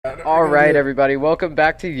All right, everybody, welcome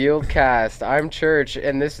back to Yieldcast. I'm Church,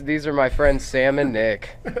 and these are my friends Sam and Nick.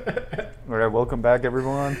 All right, welcome back,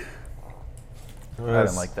 everyone. Yes. I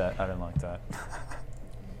didn't like that.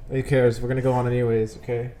 Who cares? We're gonna go on anyways,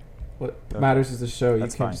 okay? What matters is the show.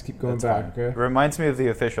 That's you can't fine. just keep going That's back, fine. okay? It reminds me of the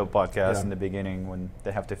official podcast Yeah. in the beginning when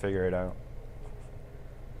they have to figure it out.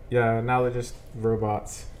 Yeah, now they're just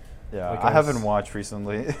robots. Yeah, Like I us. haven't watched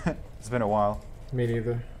recently. It's been a while. Me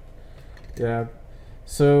neither. Yeah.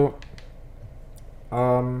 So,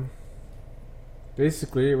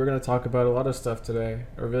 basically, we're gonna talk about a lot of stuff today,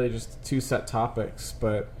 or really just two set topics.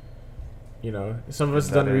 But you know, some of us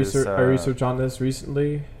have That done is, research on this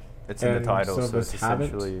recently. It's in the And title, some of so us it's haven't.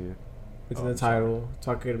 essentially... It's Oh, in the I'm sorry. title,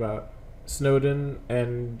 talking about Snowden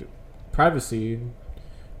and privacy,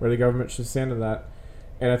 where the government should stand on that.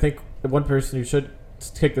 And I think the one person who should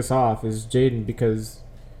kick this off is Jaden because...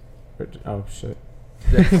 Oh, shit.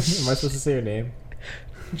 Am I supposed to say your name?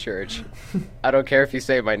 Church. I don't care if you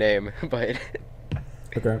say my name, but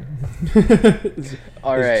Okay. It's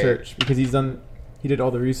all right. Church, because he did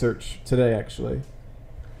all the research today, actually.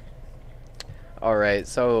 All right,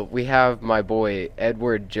 so we have my boy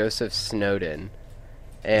Edward Joseph Snowden,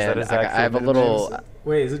 and his I actual have a middle little. name?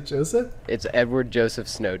 Wait, is it Joseph? It's Edward Joseph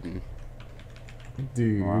Snowden,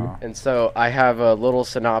 Dude. Wow. and so I have a little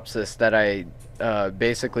synopsis that I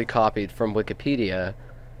basically copied from Wikipedia.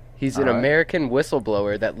 He's an All right. American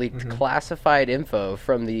whistleblower that leaked Mhm. classified info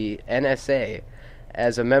from the NSA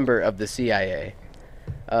as a member of the CIA.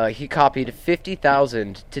 He copied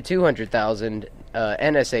 50,000 to 200,000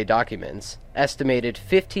 NSA documents, estimated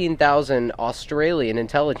 15,000 Australian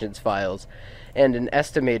intelligence files, and an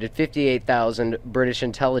estimated 58,000 British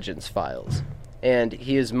intelligence files. And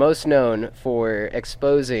he is most known for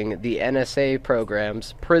exposing the NSA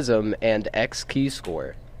programs PRISM and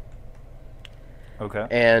X-Keyscore. Okay.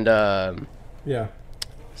 And Yeah.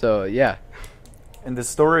 so, yeah. And the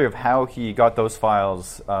story of how he got those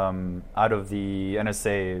files out of the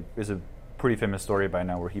NSA is a pretty famous story by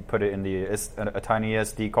now, where he put it in a tiny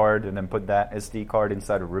SD card and then put that SD card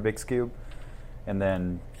inside a Rubik's Cube. And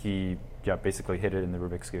then he basically hid it in the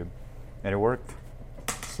Rubik's Cube. And it worked.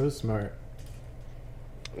 So smart.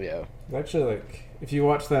 Yeah. Actually, like, if you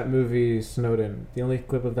watch that movie Snowden, the only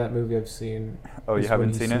clip of that movie I've seen. Oh, you is when haven't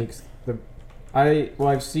he seen it? sneaks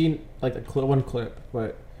I've seen like one clip,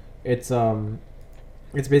 but it's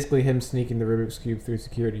basically him sneaking the Rubik's Cube through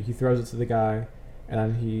security. He throws it to the guy, and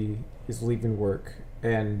then he is leaving work,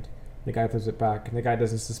 and the guy throws it back, and the guy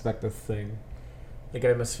doesn't suspect a thing. The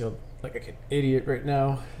guy must feel like an idiot right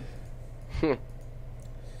now.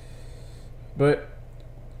 But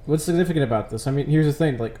what's significant about this? I mean, here's the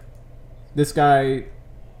thing: like, this guy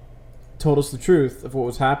told us the truth of what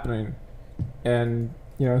was happening, and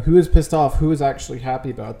you know, who is pissed off? Who is actually happy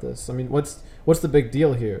about this? I mean, what's the big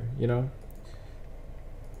deal here? You know?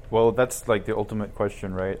 Well, that's like the ultimate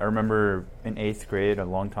question, right? I remember in 8th grade, a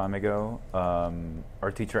long time ago,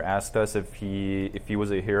 our teacher asked us if he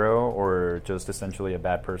was a hero or just essentially a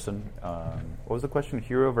bad person. What was the question?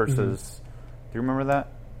 Hero versus... Do you remember that?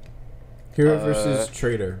 Hero versus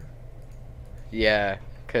traitor. Yeah,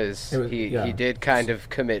 because It was- he yeah. did kind of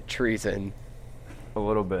commit treason. A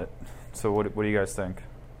little bit. So what do you guys think?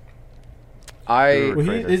 I Well,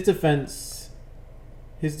 Traitor. his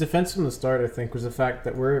defense from the start, I think, was the fact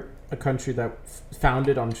that we're a country that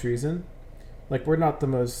founded on treason. Like, we're not the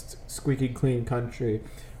most squeaky clean country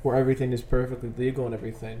where everything is perfectly legal and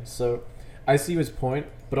everything. So I see his point,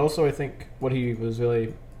 but also I think what he was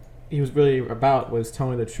really about was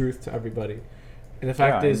telling the truth to everybody. And the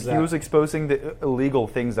fact is he that was exposing the illegal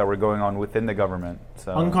things that were going on within the government.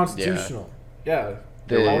 So unconstitutional. Yeah,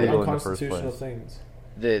 They were all illegal in the first unconstitutional place. things.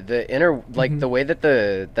 the inner like Mhm. the way that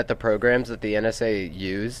the programs that the NSA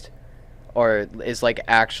used is like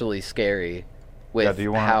actually scary with Yeah, do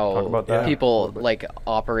you wanna how talk about that? Yeah. A people little bit. like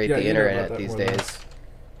operate Yeah, the you know about internet that these more than days. us.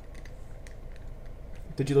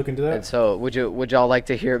 Did you look into that? And so would y'all like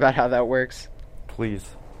to hear about how that works? please.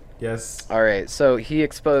 Yes. All right, so he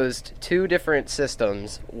exposed two different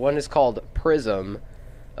systems. One is called PRISM.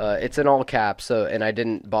 It's in all caps, and I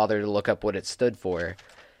didn't bother to look up what it stood for.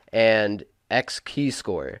 And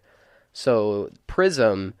X-Keyscore. So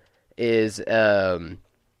PRISM is an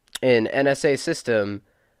NSA system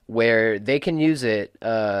where they can use it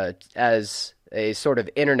as a sort of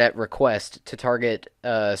internet request to target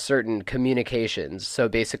certain communications. So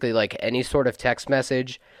basically, like any sort of text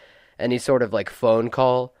message, any sort of like phone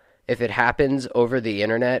call, if it happens over the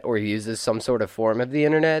internet or uses some sort of form of the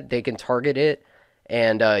internet, they can target it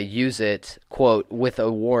and use it, quote, with a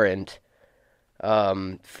warrant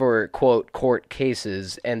for, quote, court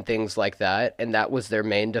cases and things like that. And that was their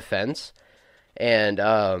main defense.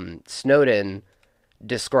 and Snowden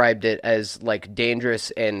described it as like dangerous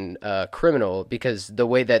and criminal because the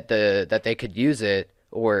way that they could use it,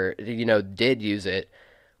 or did use it,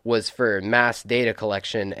 was for mass data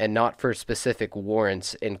collection and not for specific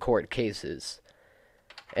warrants in court cases.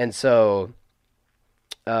 And so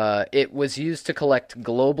it was used to collect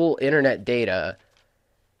global internet data,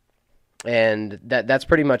 and that's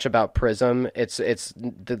pretty much about Prism. It's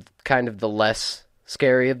the kind of the less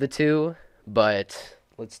scary of the two, but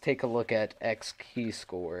let's take a look at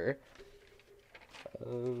X-Keyscore.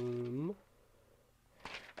 All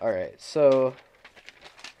right, so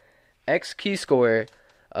X-Keyscore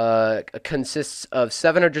consists of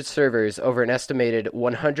 700 servers over an estimated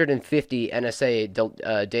 150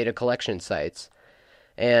 NSA data collection sites.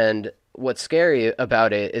 And what's scary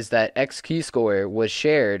about it is that X-Keyscore was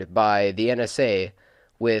shared by the NSA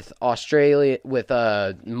with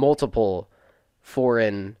multiple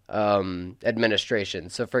foreign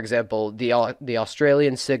administrations. So, for example, the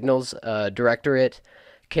Australian Signals Directorate,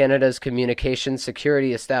 Canada's Communications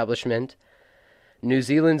Security Establishment, New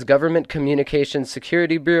Zealand's Government Communications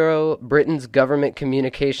Security Bureau, Britain's Government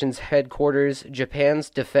Communications Headquarters,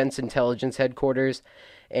 Japan's Defense Intelligence Headquarters,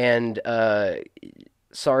 and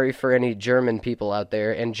sorry for any German people out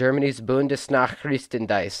there, and Germany's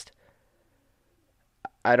Bundesnachrichtendienst.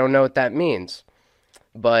 I don't know what that means.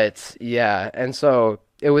 But yeah, and so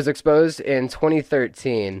it was exposed in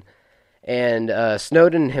 2013, and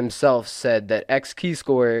Snowden himself said that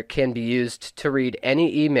X-Keyscore can be used to read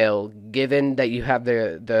any email given that you have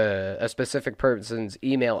a specific person's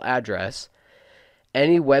email address,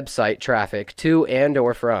 any website traffic to and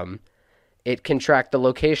or from. It can track the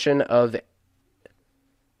location of...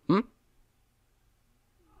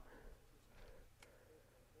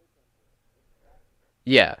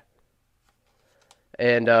 Yeah.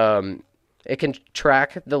 And it can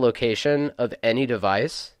track the location of any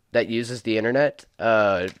device that uses the internet,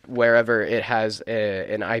 wherever it has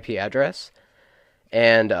an IP address.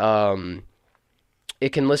 And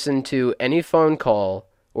it can listen to any phone call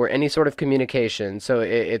or any sort of communication. So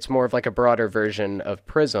it's more of like a broader version of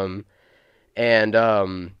Prism. And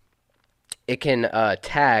it can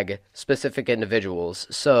tag specific individuals.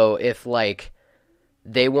 So if, like,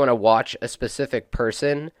 they want to watch a specific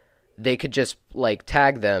person, they could just, like,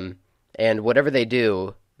 tag them, and whatever they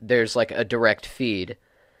do, there's, like, a direct feed.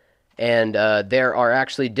 And there are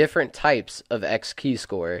actually different types of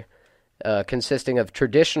X-Keyscore, consisting of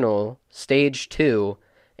traditional, stage 2,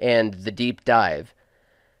 and the deep dive.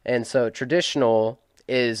 And so traditional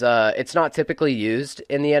is, it's not typically used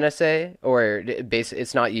in the NSA, or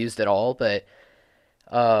it's not used at all, but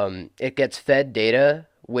it gets fed data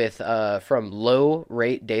with from low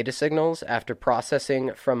rate data signals after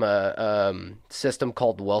processing from a system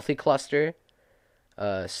called Wealthy Cluster.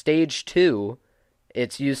 Stage 2,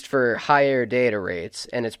 it's used for higher data rates,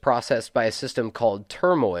 and it's processed by a system called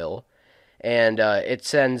Turmoil, and it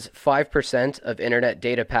sends 5% of internet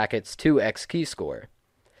data packets to X-Keyscore.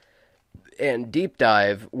 And Deep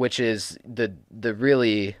Dive, which is the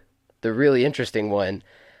really interesting one,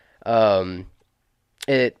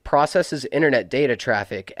 it processes internet data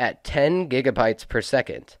traffic at 10 gigabytes per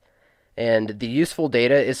second, and the useful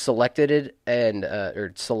data is selected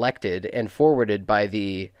and forwarded by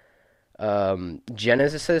the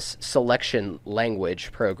Genesis Selection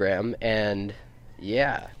Language program, and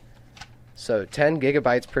yeah, so 10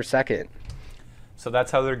 gigabytes per second. So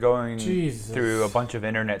that's how they're going Jesus. through a bunch of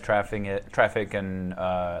internet traffic and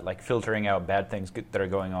like filtering out bad things that are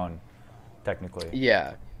going on, technically.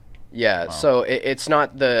 Yeah. Wow. So it's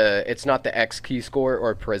not the X-Keyscore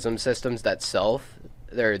or Prism systems themselves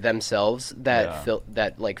that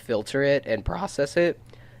filter it and process it.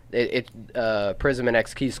 Prism and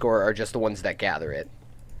X-Keyscore are just the ones that gather it.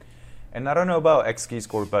 And I don't know about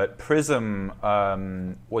X-Keyscore, but Prism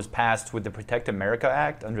was passed with the Protect America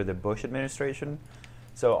Act under the Bush administration.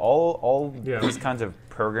 So all these kinds of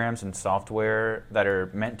programs and software that are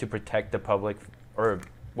meant to protect the public,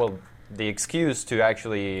 the excuse to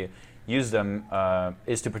actually use them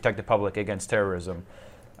is to protect the public against terrorism.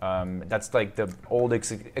 That's like the old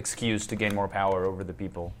excuse to gain more power over the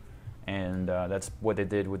people. And that's what they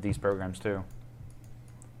did with these programs too.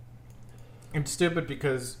 It's stupid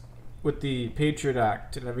because with the Patriot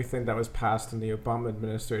Act and everything that was passed in the Obama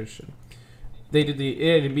administration, they did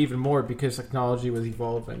even more because technology was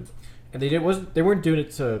evolving, and they weren't doing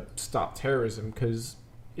it to stop terrorism because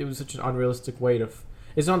it was such an unrealistic way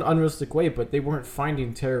it's not an unrealistic way, but they weren't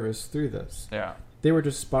finding terrorists through this. Yeah, they were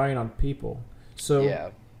just spying on people.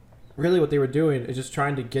 So really, what they were doing is just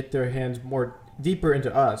trying to get their hands more deeper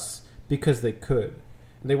into us because they could.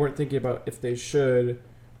 And they weren't thinking about if they should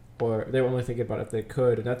or they were only thinking about it if they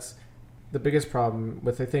could, and that's the biggest problem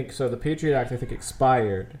with, I think, so the Patriot Act, I think,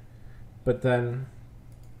 expired, but then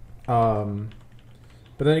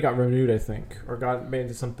it got renewed, I think, or got made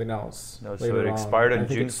into something else. No, so it expired on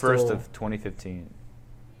June 1st of 2015.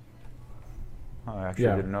 Oh, I actually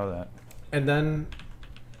didn't know that. And then,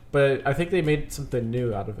 but I think they made something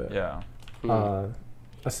new out of it. Yeah.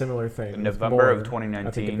 A similar thing. In November of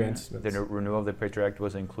 2019, the renewal of the Patriot Act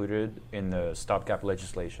was included in the stopgap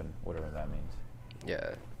legislation, whatever that means.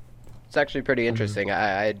 Yeah. It's actually pretty interesting.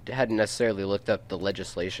 I hadn't necessarily looked up the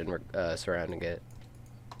legislation surrounding it.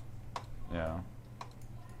 Yeah.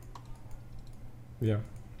 Yeah.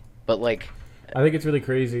 But, like... I think it's really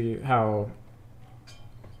crazy how...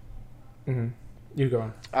 You go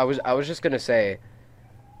on. I was just going to say,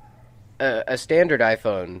 a standard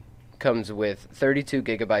iPhone comes with 32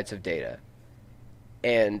 gigabytes of data.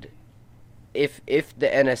 And if the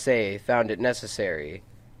NSA found it necessary,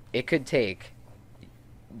 it could take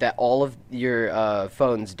that all of your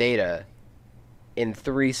phone's data in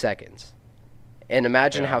 3 seconds. And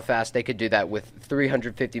imagine how fast they could do that with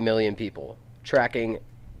 350 million people, tracking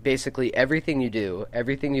basically everything you do,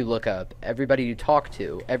 everything you look up, everybody you talk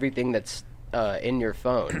to, everything that's in your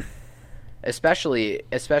phone. Especially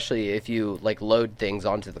if you like load things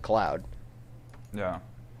onto the cloud. Yeah.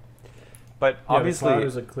 But obviously, the cloud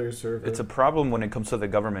is a clear server. It's a problem when it comes to the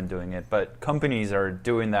government doing it. But companies are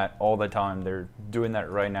doing that all the time. They're doing that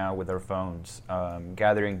right now with their phones,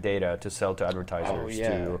 gathering data to sell to advertisers,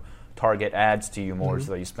 to target ads to you more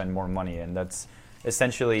so that you spend more money. And that's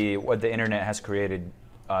essentially what the internet has created.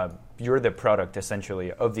 You're the product,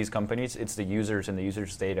 essentially, of these companies. It's the users and the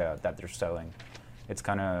users' data that they're selling. It's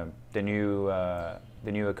kind of the new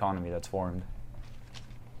economy that's formed.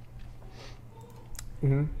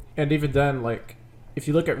 And even then, like, if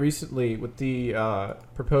you look at recently with the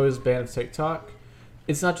proposed ban of TikTok,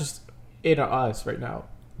 it's not just it or us right now.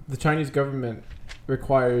 The Chinese government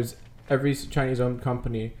requires every Chinese-owned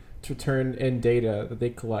company to turn in data that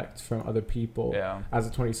they collect from other people as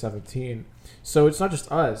of 2017. So it's not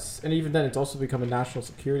just us, and even then, it's also become a national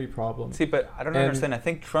security problem. See, but I don't understand. I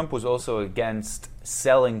think Trump was also against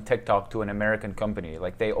selling TikTok to an American company.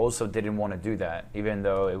 Like, they also didn't want to do that, even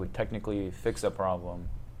though it would technically fix the problem.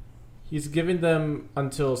 He's giving them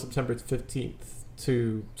until September 15th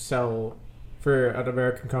to sell for an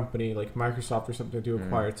American company like Microsoft or something to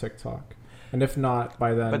acquire TikTok. And if not,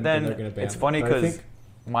 by then they're going to ban it. It's funny because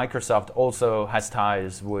Microsoft also has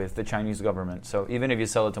ties with the Chinese government. So even if you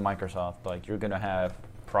sell it to Microsoft, like, you're going to have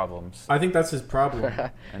problems. I think that's his problem.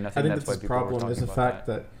 And I think that's his problem is the fact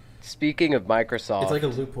that... Speaking of Microsoft... It's like a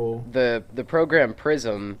loophole. The program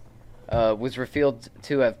Prism was revealed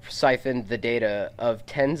to have siphoned the data of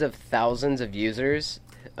tens of thousands of users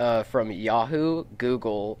from Yahoo,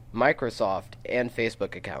 Google, Microsoft, and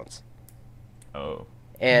Facebook accounts. Oh.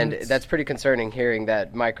 And that's pretty concerning, hearing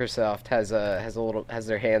that Microsoft has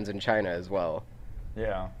their hands in China as well.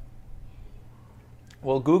 Yeah.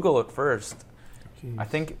 Well, Google at first, I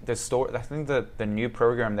think the new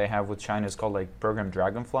program they have with China is called like Program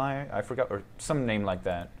Dragonfly. I forgot, or some name like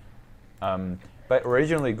that. But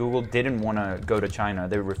originally Google didn't want to go to China.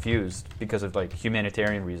 They refused because of like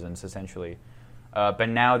humanitarian reasons, essentially. But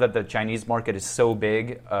now that the Chinese market is so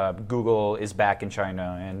big, Google is back in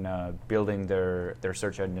China and building their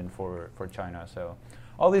search engine for China. So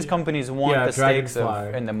all these companies want the stakes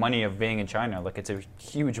and the money of being in China. Like, it's a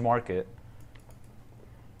huge market.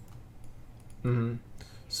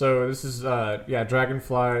 So this is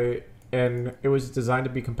Dragonfly, and it was designed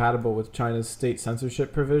to be compatible with China's state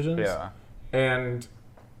censorship provisions. Yeah. And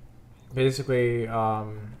basically,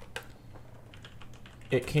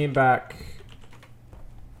 it came back.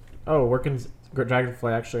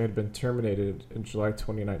 Dragonfly actually had been terminated in July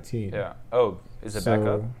 2019. Yeah. Oh, is it back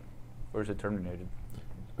up? Or is it terminated?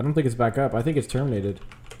 I don't think it's back up. I think it's terminated.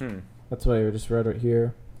 That's what I just read right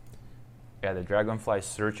here. Yeah, the Dragonfly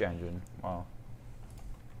search engine. Wow.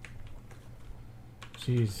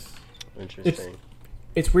 Jeez. Interesting.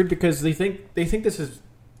 It's weird because they think this is...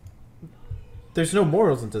 There's no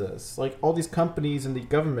morals into this. Like, all these companies and the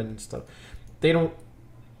government and stuff, they don't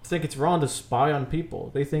think it's wrong to spy on people.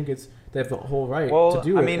 They think they have the whole right to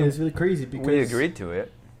do it. And it's really crazy because we agreed to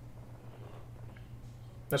it.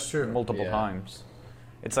 That's true. Multiple times.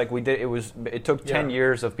 It's like we did. It took 10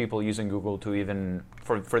 years of people using Google to even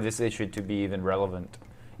for this issue to be even relevant,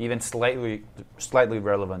 even slightly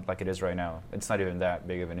relevant like it is right now. It's not even that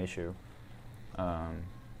big of an issue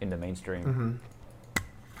in the mainstream.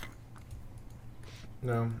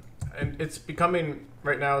 No, and it's becoming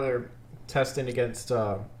right now. They're testing against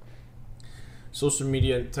social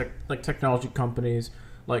media technology companies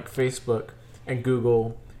like Facebook and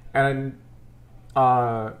Google And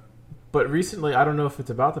but recently, I don't know if it's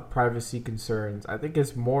about the privacy concerns. I think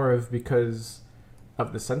it's more of because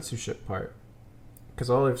of the censorship part. Because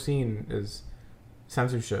all I've seen is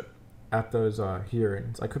censorship at those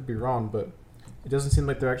hearings. I could be wrong, but it doesn't seem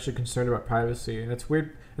like they're actually concerned about privacy, and it's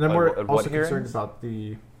weird. And then we're also concerned about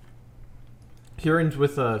the hearings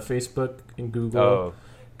with Facebook and Google. Oh,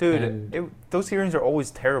 dude, those hearings are always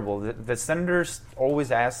terrible. The senators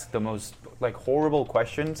always ask the most like horrible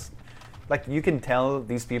questions. Like you can tell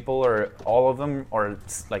these people are all of them are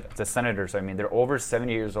like the senators. I mean, they're over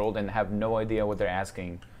 70 years old and have no idea what they're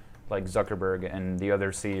asking. Like Zuckerberg and the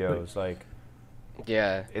other CEOs, like,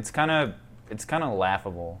 yeah, it's kind of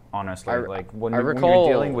laughable, honestly. Like when you're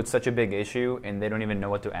dealing with such a big issue and they don't even know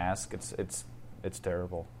what to ask, it's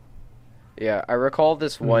terrible. Yeah, I recall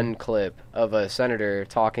this one clip of a senator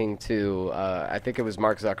talking to, I think it was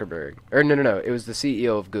Mark Zuckerberg, or no, it was the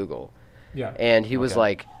CEO of Google. Yeah, and he was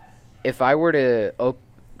like, if I were to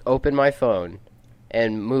open my phone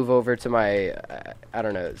and move over to my, I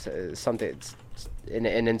don't know, something. An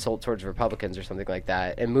insult towards Republicans or something like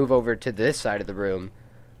that, and move over to this side of the room,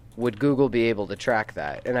 would Google be able to track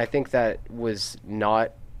that? And I think that was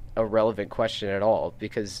not a relevant question at all,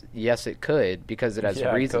 because yes, it could, because it has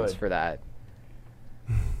reasons for that.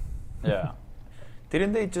 Yeah.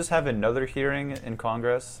 Didn't they just have another hearing in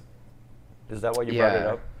Congress? Is that why you brought it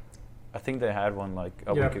up? I think they had one like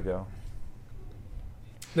a week ago.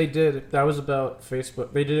 They did. That was about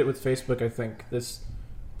Facebook. They did it with Facebook, I think.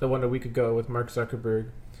 The one a week ago with Mark Zuckerberg.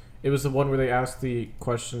 It was the one where they asked the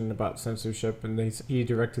question about censorship, and he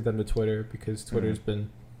directed them to Twitter because Twitter's been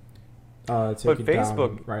taking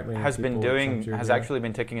Facebook down has actually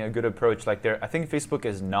been taking a good approach. Like I think Facebook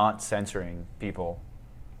is not censoring people.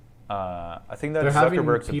 I think that's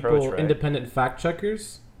Zuckerberg's approach, right? Independent fact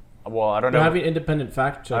checkers. Well, I don't know. They're having independent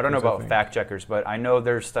fact checkers. I don't know about fact checkers, but I know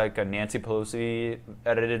there's like a Nancy Pelosi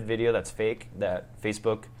edited video that's fake that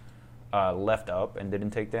Facebook left up and didn't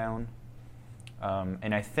take down.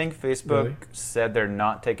 And I think Facebook said they're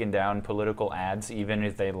not taking down political ads even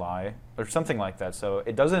if they lie or something like that. So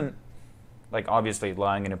it doesn't, like, obviously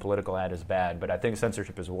lying in a political ad is bad, but I think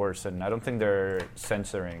censorship is worse, and I don't think they're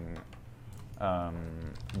censoring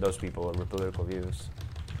those people over political views.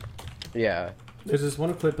 Yeah. There's this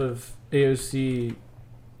one clip of AOC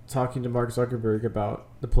talking to Mark Zuckerberg about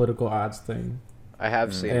the political ads thing. I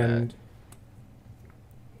have seen that.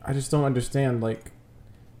 I just don't understand, like,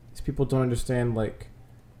 these people don't understand, like...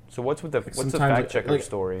 So what's the fact checker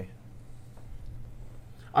story?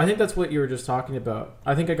 I think that's what you were just talking about.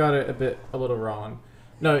 I think I got it a little wrong.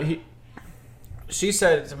 No, she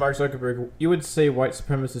said to Mark Zuckerberg, you would say white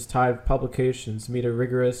supremacist Tide publications meet a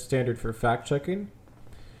rigorous standard for fact checking?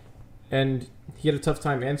 And he had a tough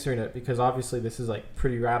time answering it because obviously this is, like,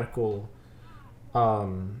 pretty radical...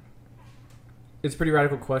 it's pretty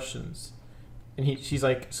radical questions. And she's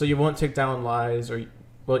like, so you won't take down lies, or,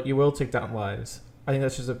 well, you will take down lies. I think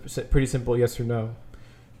that's just a pretty simple yes or no.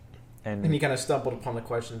 And he kind of stumbled upon the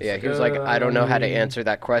question. Yeah, he was like, I don't know how to answer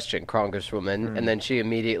that question, Congresswoman. And then she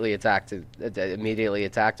immediately attacked him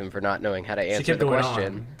for not knowing how to answer the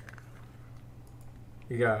question.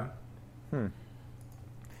 Yeah.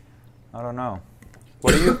 I don't know.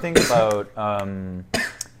 What do you think about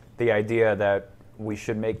the idea that we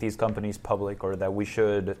should make these companies public, or that we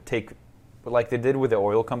should take... like they did with the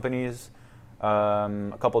oil companies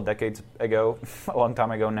a couple decades ago, a long time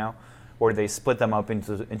ago now, where they split them up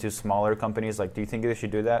into smaller companies. Like, do you think they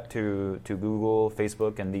should do that to Google,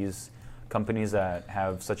 Facebook, and these companies that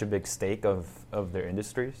have such a big stake of their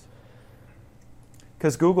industries?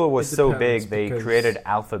 Because Google was so big, they created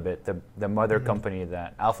Alphabet, the mother company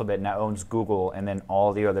that Alphabet now owns Google, and then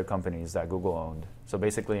all the other companies that Google owned. So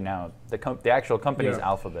basically now the actual company is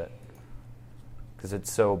Alphabet because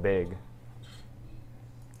it's so big.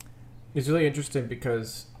 It's really interesting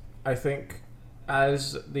because I think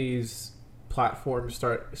as these platforms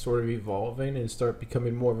start sort of evolving and start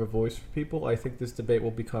becoming more of a voice for people, I think this debate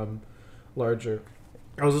will become larger.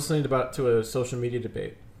 I was listening to a social media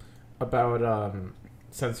debate about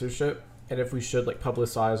censorship and if we should like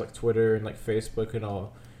publicize like Twitter and like Facebook and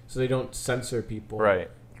all, so they don't censor people. Right.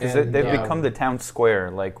 Because they've become the town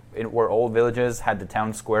square, like where old villages had the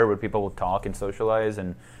town square where people would talk and socialize,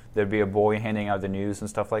 and there'd be a boy handing out the news and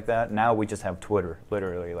stuff like that. Now we just have Twitter,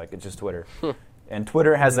 literally, like it's just Twitter. And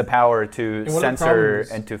Twitter has the power to censor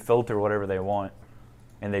and to filter whatever they want.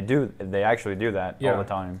 And they actually do that all the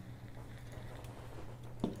time.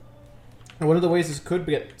 And one of the ways this could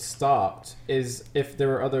get stopped is if there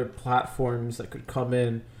were other platforms that could come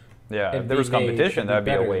in. Yeah, if there was competition, that'd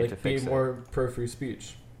be a way to fix it. Be more pro-free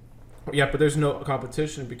speech. Yeah, but there's no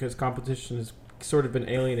competition because competition is sort of been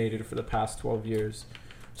alienated for the past 12 years.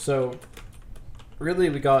 So really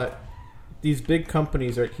we got these big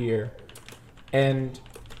companies right here, and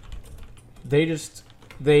they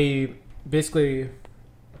basically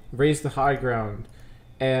raise the high ground,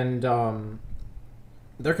 and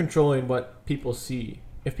they're controlling what people see.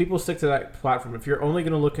 If people stick to that platform, if you're only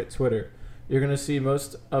going to look at Twitter, you're going to see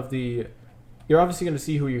you're obviously going to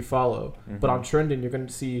see who you follow, but on trending, you're going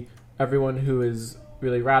to see everyone who is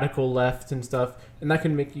really radical left and stuff, and that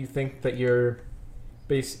can make you think that you're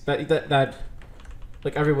that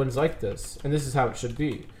like everyone's like this, and this is how it should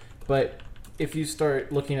be. But if you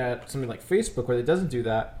start looking at something like Facebook, where it doesn't do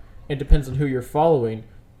that, it depends on who you're following,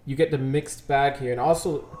 you get the mixed bag here. And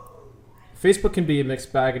also, Facebook can be a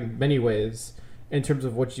mixed bag in many ways in terms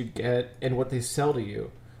of what you get and what they sell to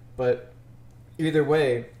you. But either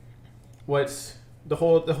way, what's the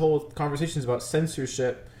whole conversation is about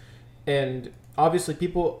censorship, and obviously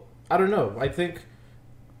people, I don't know, I think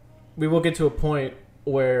we will get to a point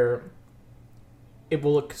where it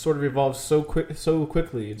will sort of evolve so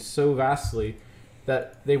quickly and so vastly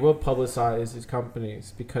that they will publicize these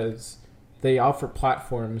companies because they offer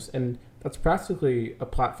platforms, and that's practically a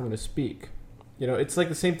platform to speak. You know, it's like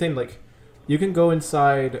the same thing. Like, you can go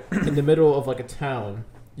inside in the middle of like a town,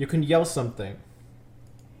 you can yell something,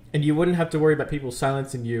 and you wouldn't have to worry about people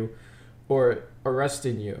silencing you or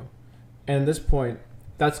arresting you. And at this point,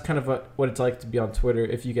 that's kind of what it's like to be on Twitter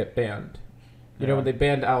if you get banned. You know, when they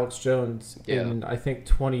banned Alex Jones in, I think,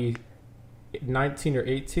 2019 or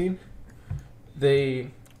 18, They've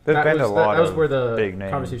banned a lot of where the big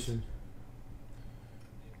names. Conversation.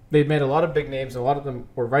 They made a lot of big names, and a lot of them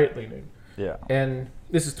were right-leaning. Yeah. And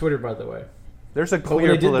this is Twitter, by the way. There's a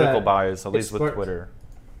clear political bias, at least with Twitter.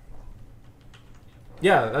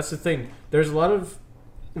 Yeah, that's the thing. There's a lot of...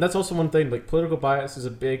 That's also one thing. Like, political bias is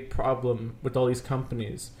a big problem with all these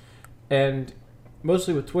companies. And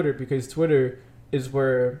mostly with Twitter, because Twitter is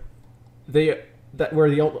where the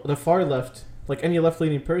far left, like any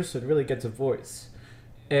left-leaning person, really gets a voice.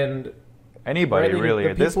 And anybody, really.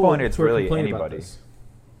 At this point, it's really anybody.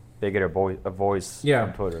 They get a voice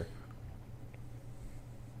on Twitter.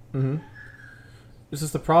 Mm-hmm. This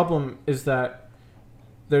is the problem, is that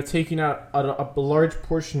they're taking out a large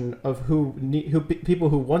portion of people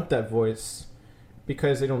who want that voice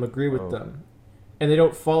because they don't agree with them. And they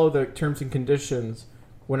don't follow the terms and conditions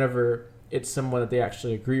whenever it's someone that they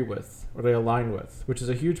actually agree with or they align with, which is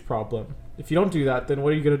a huge problem. If you don't do that, then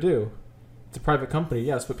what are you going to do? It's a private company,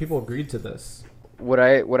 yes, but people agreed to this. What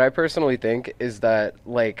I personally think is that,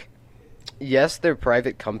 like, yes, they're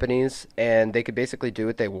private companies and they could basically do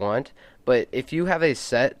what they want, but if you have a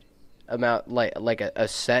set amount, like a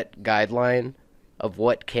set guideline of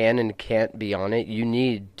what can and can't be on it, you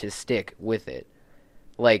need to stick with it.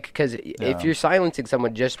 Like, because if you're silencing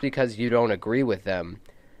someone just because you don't agree with them,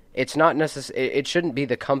 it's not it shouldn't be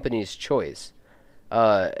the company's choice.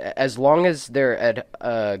 As long as they're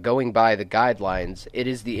going by the guidelines, it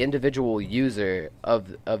is the individual user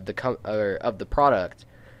of the product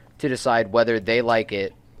to decide whether they like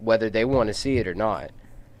it, whether they want to see it or not,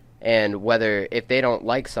 and whether if they don't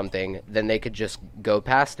like something, then they could just go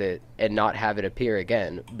past it and not have it appear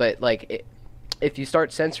again. But like, if you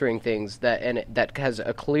start censoring things that has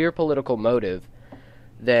a clear political motive,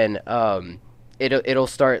 then it'll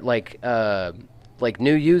start like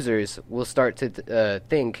new users will start to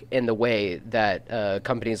think in the way that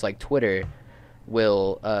companies like Twitter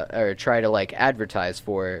will or try to like advertise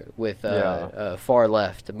for with far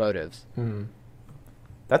left motives. Mm-hmm.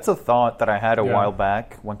 That's a thought that I had a while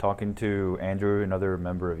back when talking to Andrew, another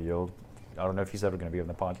member of Yield. I don't know if he's ever going to be on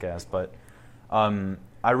the podcast, but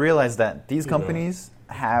I realized that these companies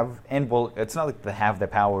have, and well, it's not like they have the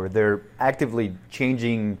power. They're actively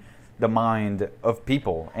changing the mind of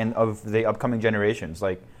people and of the upcoming generations.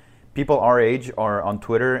 Like, people our age are on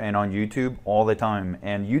Twitter and on YouTube all the time,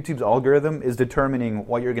 and YouTube's algorithm is determining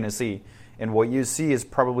what you're going to see. And what you see is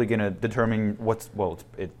probably going to determine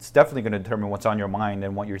it's definitely going to determine what's on your mind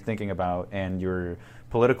and what you're thinking about and your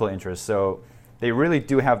political interests. So they really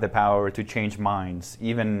do have the power to change minds,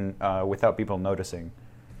 even without people noticing.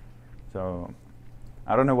 So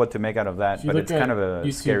I don't know what to make out of that, but it's kind of a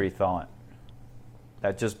YouTube, scary thought.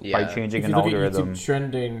 That just by changing an algorithm. YouTube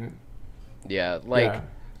trending. Yeah, like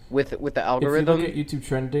with the algorithm. If you look at YouTube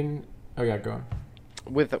trending, go on.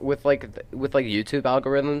 With YouTube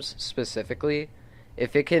algorithms specifically,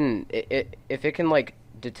 if it can like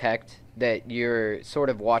detect that you're sort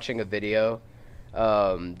of watching a video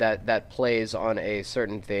that plays on a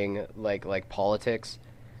certain thing like politics,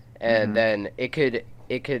 and then it could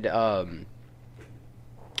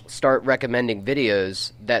start recommending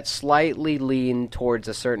videos that slightly lean towards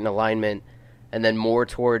a certain alignment and then more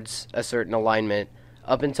towards a certain alignment,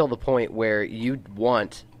 up until the point where you'd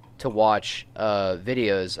want to watch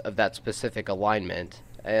videos of that specific alignment.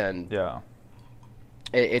 And Yeah.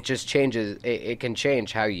 it just changes. It can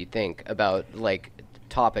change how you think about like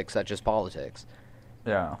topics such as politics.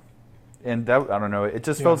 Yeah. And that, I don't know, it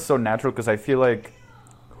just Yeah. felt so natural because I feel like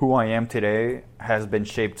who I am today has been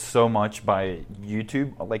shaped so much by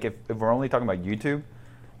YouTube. Like if we're only talking about YouTube,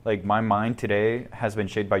 like my mind today has been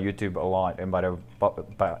shaped by YouTube a lot and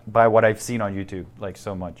by what I've seen on YouTube, like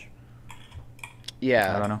so much.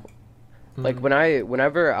 Yeah. I don't know. Like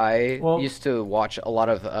whenever I Well- used to watch a lot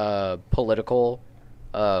of political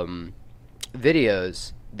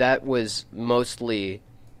videos, that was mostly,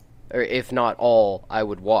 or if not all, I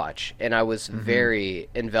would watch, and I was very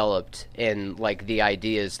enveloped in like the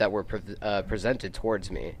ideas that were presented towards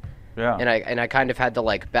me, Yeah. and I kind of had to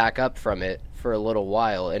like back up from it for a little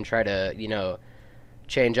while and try to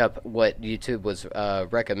change up what YouTube was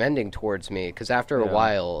recommending towards me, because after a Yeah.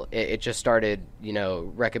 while it just started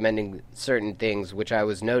recommending certain things which I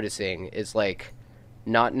was noticing is like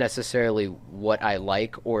not necessarily what I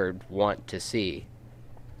like or want to see.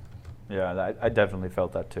 Yeah, I definitely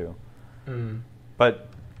felt that too. Mm. But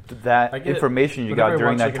I that get it. information you Whenever got I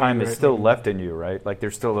during watch, that like, an time is anime, still right, left in you, right? Like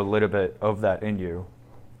there's still a little bit of that in you.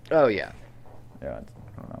 Oh yeah. Yeah,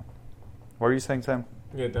 I don't know. What are you saying, Sam?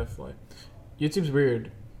 Yeah, definitely. YouTube's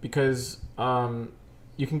weird because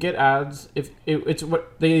you can get ads if it's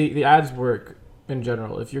what the ads work in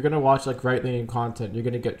general. If you're gonna watch like right leaning content, you're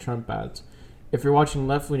gonna get Trump ads. If you're watching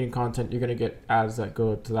left leaning content, you're gonna get ads that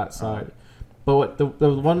go to that side. But what the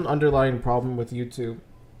one underlying problem with YouTube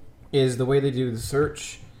is the way they do the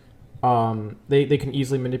search. They can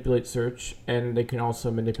easily manipulate search, and they can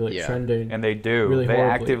also manipulate Yeah. trending. And they do. Really They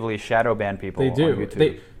horribly. actively shadow ban people They do. on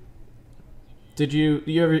YouTube. Did you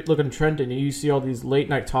ever look on trending and you see all these late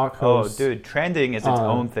night talk Oh, hosts? dude, trending is its Uh,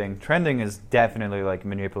 own thing. Trending is definitely like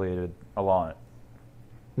manipulated a lot.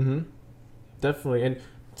 Mm-hmm. Definitely. And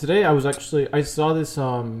today I saw this.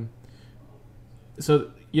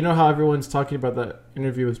 So you know how everyone's talking about that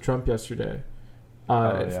interview with Trump yesterday.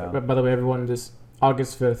 Yeah. By the way, everyone, this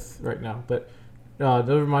August 5th right now. But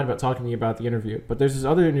never mind about talking to you about the interview. But there's this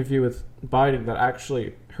other interview with Biden that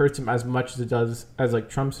actually hurts him as much as it does as like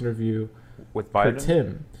Trump's interview With hurts Biden?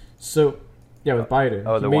 him. So yeah, with Biden.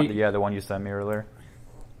 Oh, He the one you sent me earlier.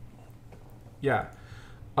 Yeah.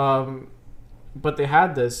 But they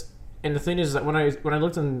had this, and the thing is that when I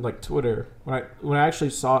looked on like Twitter, when I actually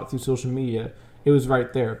saw it through social media, it was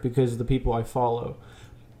right there because of the people I follow.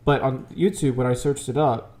 But on YouTube, when I searched it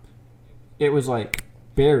up, it was like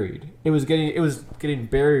buried. It was getting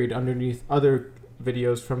buried underneath other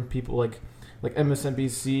videos from people like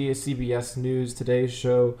MSNBC, CBS News, Today's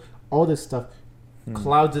Show, all this stuff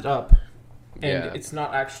clouds it up, and Yeah. it's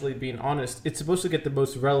not actually being honest. It's supposed to get the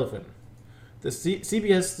most relevant. The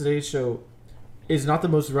CBS Today Show is not the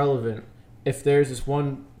most relevant if there's this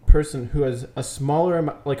one person who has a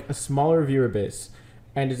smaller viewer base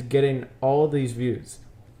and is getting all of these views.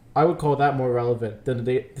 I would call that more relevant than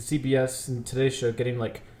the CBS and Today Show getting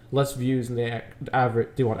like less views than they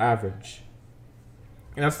do on average.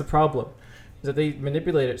 And that's the problem, is that they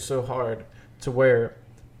manipulate it so hard to where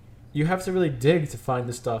you have to really dig to find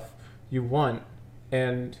the stuff you want,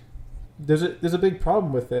 and there's a big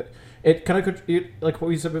problem with it. It kind of like what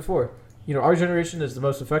we said before. You know, our generation is the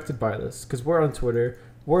most affected by this because we're on Twitter,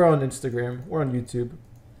 we're on Instagram, we're on YouTube,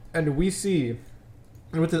 and we see,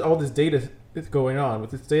 and with all this data going on,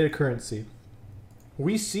 with this data currency,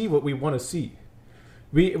 we see what we want to see.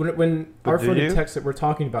 When our do phone you? detects that we're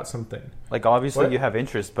talking about something. Like, obviously What? you have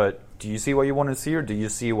interest, but do you see what you want to see, or do you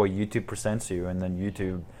see what YouTube presents you, and then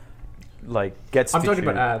YouTube, like, gets I'm to talking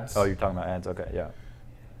choose? about ads. Oh, you're talking about ads. Okay, yeah.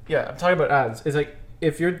 Yeah, I'm talking about ads. It's like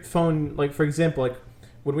if your phone, like for example, like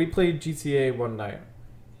when we played GTA one night,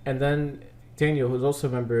 and then Daniel, who's also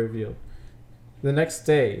a member of you, the next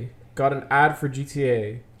day got an ad for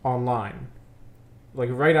GTA online, like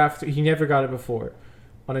right after he never got it before,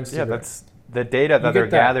 on Instagram. Yeah, that's the data that You they're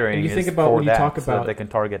get that, gathering and you is think about for when you that, talk so that about- they can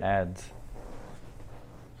target ads.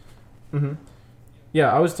 Mm-hmm.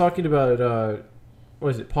 Yeah, I was talking about what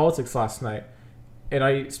was it, politics last night, and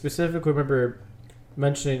I specifically remember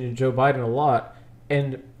mentioning Joe Biden a lot,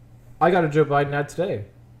 and I got a Joe Biden ad today.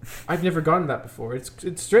 I've never gotten that before. It's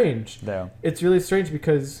strange. Yeah. It's really strange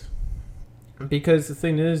because the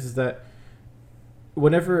thing is that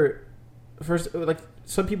whenever first, like,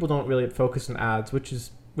 some people don't really focus on ads, which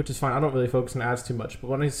is fine. I don't really focus on ads too much, but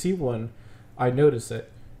when I see one, I notice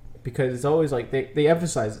it because it's always like they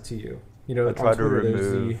emphasize it to you. You know, I on try to Twitter, there's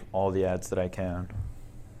remove all the ads that I can.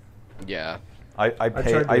 Yeah. I tried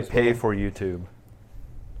to pay as well. for YouTube.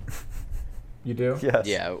 You do? Yes.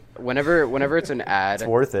 Yeah, whenever it's an ad, It's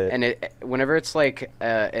worth it. and whenever it's like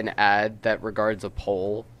an ad that regards a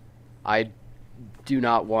poll, I do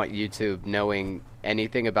not want YouTube knowing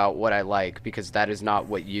anything about what I like, because that is not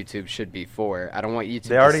what YouTube should be for. I don't want YouTube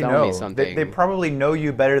They to already sell know. me something. They probably know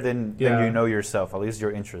you better than Yeah. you know yourself. At least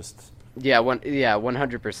your interests. Yeah,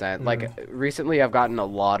 100%. Like recently, I've gotten a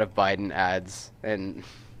lot of Biden ads, and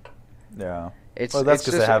Yeah. it's Well, that's it's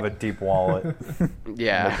because just they have a deep wallet.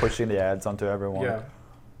 yeah. They're pushing the ads onto everyone. Yeah.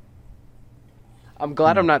 I'm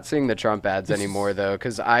glad I'm not seeing the Trump ads anymore, though,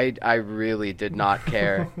 because I really did not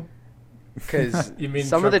care. Because You mean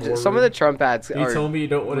some of Trump the Trump ads Are you are telling me you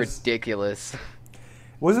don't want to... ridiculous.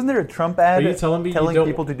 Wasn't there a Trump ad Are you telling me you don't-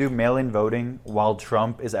 people to do mail-in voting while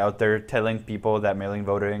Trump is out there telling people that mail-in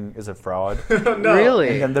voting is a fraud? No. Really?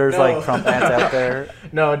 And then there's No. like Trump ads out there.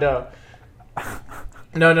 No. No.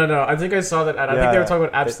 I think I saw that ad. I think they Yeah. were talking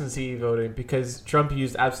about absentee voting because Trump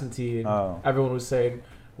used absentee, and Oh. everyone was saying,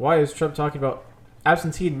 "Why is Trump talking about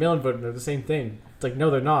absentee and mail-in voting? They're the same thing." It's like, no,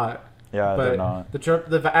 they're not. Yeah, But they're not.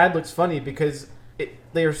 the ad looks funny because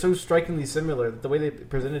they are so strikingly similar that the way they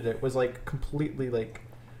presented it was like completely like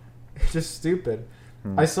just stupid.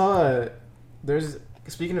 I saw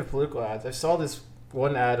speaking of political ads, I saw this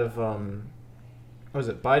one ad of what was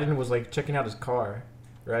it? Biden was like checking out his car,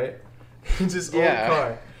 right? His old Yeah.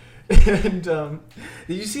 car. And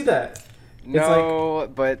did you see that?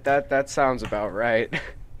 No, but that sounds about right.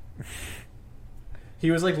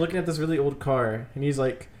 He was like looking at this really old car, and he's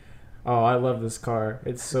like, "Oh, I love this car.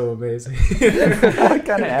 It's so amazing." What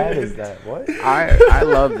kind of ad is that? What? I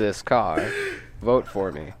love this car. Vote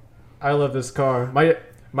for me. I love this car.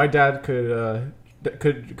 My dad could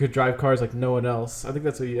drive cars like no one else. I think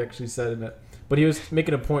that's what he actually said in it. But he was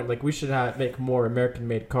making a point like we should make more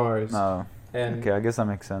American-made cars. No. And Okay, I guess that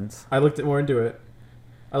makes sense. I looked more into it.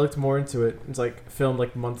 It's like filmed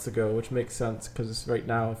like months ago, which makes sense because right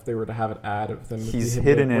now, if they were to have an ad of them, it'd be He's him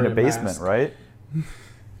hidden in wearing a basement, mask. right?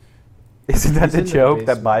 Isn't that He's the in the joke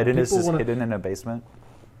that basement. Biden is People just wanna- hidden in a basement?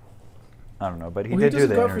 I don't know, but he Well, did he do doesn't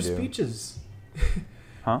the go out for interview. speeches.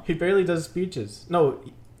 Huh? He barely does speeches. No,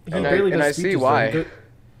 he And barely does I speeches. see though. why. He go-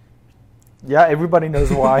 Yeah, everybody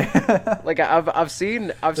knows why. Like I've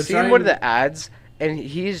seen They're one of the ads, and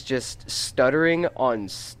he's just stuttering on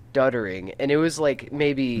stuttering, and it was like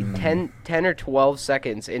maybe 10 or 12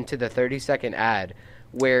 seconds into the 30-second ad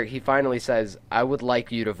where he finally says, "I would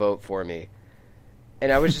like you to vote for me."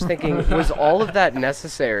 And I was just thinking, was all of that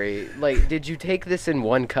necessary? Like, did you take this in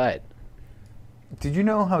one cut? Did you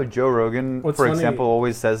know how Joe Rogan, What's for funny- example,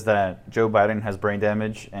 always says that Joe Biden has brain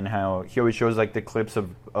damage and how he always shows like the clips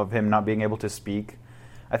of him not being able to speak?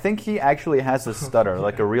 I think he actually has a stutter,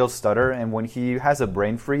 like a real stutter, and when he has a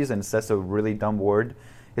brain freeze and says a really dumb word,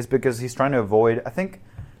 it's because he's trying to avoid.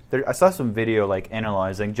 I saw some video like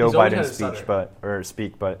analyzing Joe He's always had Biden's a stutter.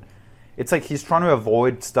 speak, but it's like he's trying to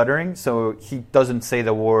avoid stuttering, so he doesn't say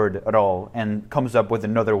the word at all and comes up with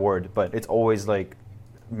another word, but it's always like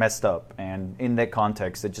messed up, and in that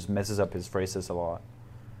context, it just messes up his phrases a lot.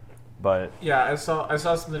 But Yeah, I saw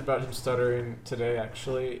something about him stuttering today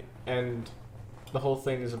actually, and the whole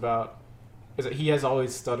thing is that he has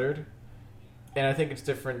always stuttered, and I think it's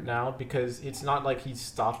different now because it's not like he's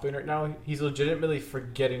stopping right now. He's legitimately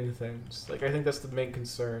forgetting things. Like I think that's the main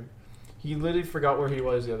concern. He literally forgot where he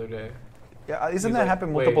was the other day. yeah, isn't He's that like,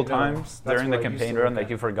 happened "Wait, multiple no, times that's during the where I used campaign to run work that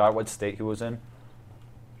he at." forgot what state he was in?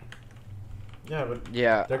 Yeah, but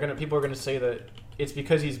Yeah. people are gonna say that it's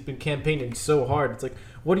because he's been campaigning so hard. It's like,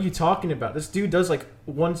 what are you talking about? This dude does like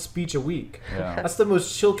one speech a week. Yeah. That's the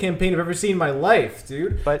most chill campaign I've ever seen in my life,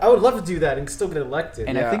 dude. But- I would love to do that and still get elected.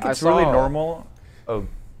 And Yeah, I think I it's really saw- normal. Oh,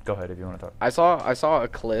 go ahead if you want to talk. I saw a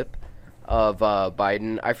clip of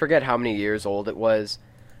Biden. I forget how many years old it was,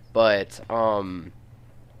 but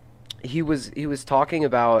he was talking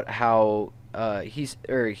about how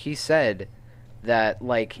he said that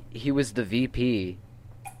like he was the VP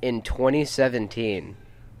in 2017.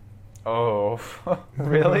 Oh,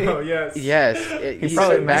 really? Oh yes. Yes, he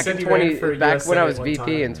probably said back said in he ran 20 for back US when I Senate was one VP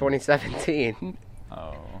time. in 2017.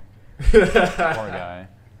 Oh, poor guy.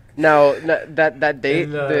 No, that date,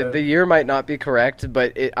 In, the year might not be correct,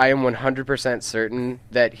 but I am 100% certain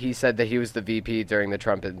that he said that he was the VP during the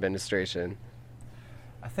Trump administration.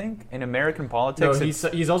 I think in American No, politics,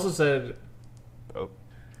 it's- he's also said. oh,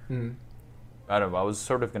 Mm. I don't know. I was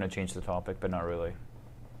sort of going to change the topic, but not really.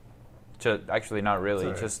 Actually, not really.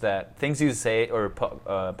 Sorry. Just that things you say or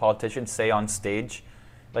politicians say on stage,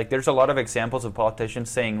 like there's a lot of examples of politicians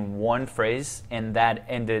saying one phrase and that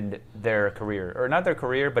ended their career, or not their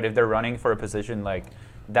career, but if they're running for a position like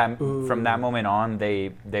that, from that moment on,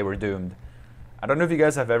 they were doomed. I don't know if you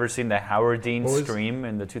guys have ever seen the Howard Dean What was- stream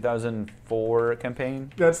in the 2004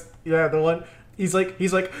 campaign. That's the one. He's like,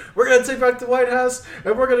 we're gonna take back the White House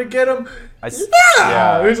and we're gonna get him.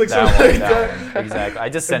 Yeah, It was like that something one, like that. one. Exactly. I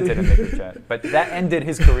just sent it in the group chat, but that ended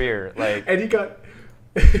his career. Like, And he got.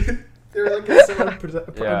 They were like, it's so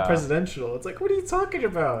Yeah. unpresidential. It's like, what are you talking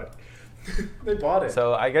about? They bought it.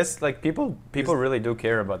 so I guess like people really do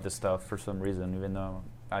care about this stuff for some reason, even though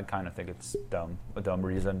I kind of think it's a dumb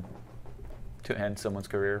reason to end someone's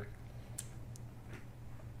career.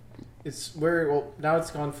 It's now it's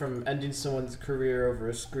gone from ending someone's career over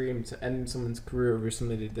a scream to ending someone's career over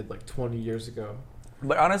something they did like 20 years ago.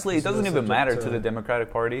 But honestly, it So doesn't that's even matter subject to to- the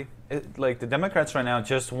Democratic Party. Like the Democrats right now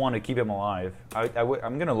just want to keep him alive.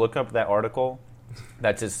 I'm gonna look up that article.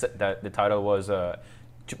 That the title was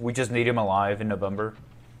 "We just need him alive in November."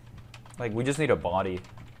 Like we just need a body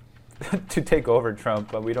to take over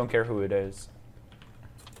Trump, but we don't care who it is.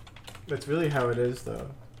 That's really how it is, though.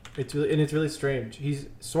 It's really strange. He's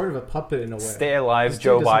sort of a puppet in a way. Stay alive, This dude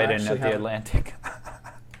Joe doesn't Biden actually at the have- Atlantic.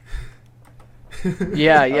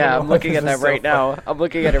 Yeah, I don't yeah. know I'm why looking this at that is so right now. I'm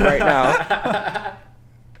looking at it right now.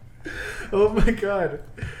 Oh my god.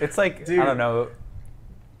 It's like Dude. I don't know.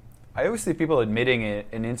 I always see people admitting it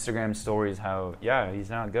in Instagram stories how he's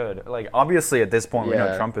not good. Like obviously at this point we know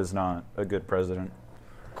Yeah. Trump is not a good president.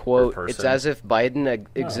 Quote, person. it's as if Biden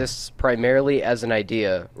exists primarily as an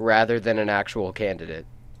idea rather than an actual candidate.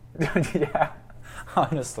 Yeah,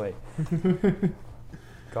 honestly.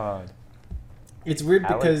 God. It's weird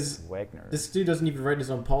Alex because Wagner. this dude doesn't even write his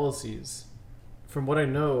own policies. From what I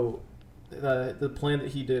know, the plan that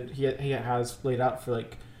he has laid out for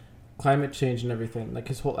like climate change and everything, like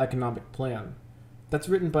his whole economic plan, that's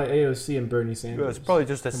written by AOC and Bernie Sanders. It's probably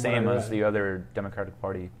just the from what I same as read. the other Democratic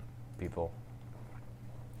Party people.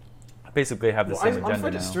 Basically have the Well, same I agenda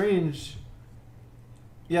find now. it strange.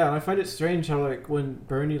 Yeah, and I find it strange how like when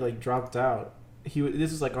Bernie like dropped out,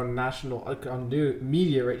 this is like on national on new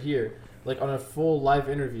media right here, like on a full live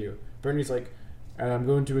interview. Bernie's like, and I'm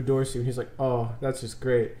going to endorse you. And he's like, oh, that's just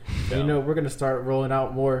great. And, Yeah. we're gonna start rolling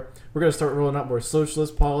out more. We're gonna start rolling out more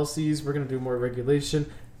socialist policies. We're gonna do more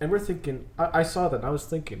regulation. And we're thinking, I saw that. And I was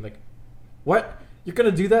thinking like, what? You're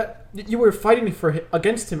gonna do that? You were fighting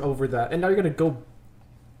against him over that, and now you're gonna go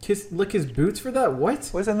lick his boots for that? What?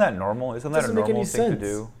 Well, isn't that normal? Isn't that a Doesn't make normal any thing to sense.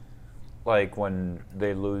 do? Like when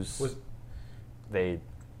they lose, they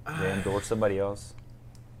endorse somebody else.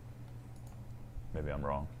 Maybe I'm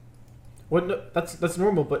wrong. Well, no, that's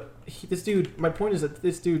normal, but this dude. My point is that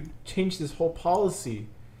this dude changed his whole policy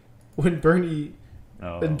when Bernie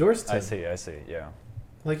endorsed him. I see. Yeah.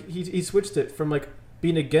 Like he switched it from like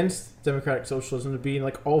being against democratic socialism to being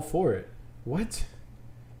like all for it. What?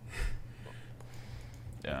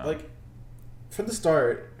 Yeah. Like from the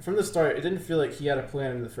start, it didn't feel like he had a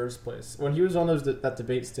plan in the first place. When he was on that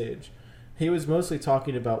debate stage, he was mostly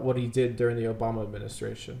talking about what he did during the Obama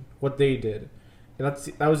administration, what they did, and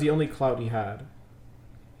that was the only clout he had.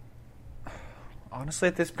 Honestly,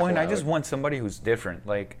 at this point, I just want somebody who's different.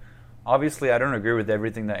 Like, obviously, I don't agree with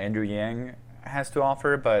everything that Andrew Yang has to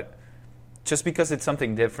offer, but just because it's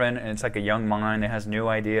something different and it's like a young mind, it has new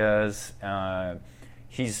ideas.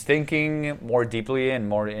 He's thinking more deeply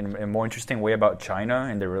and in a more interesting way about China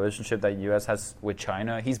and the relationship that U.S. has with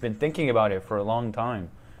China. He's been thinking about it for a long time.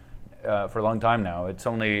 Now. It's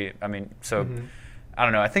only, I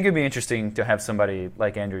don't know. I think it'd be interesting to have somebody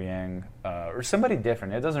like Andrew Yang or somebody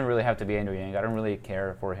different. It doesn't really have to be Andrew Yang. I don't really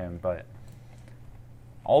care for him, but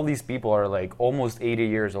all these people are like almost 80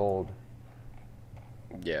 years old.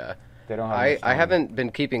 Yeah. They don't have I much time. haven't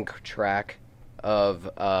been keeping track of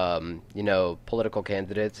political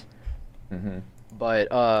candidates, but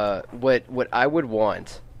what I would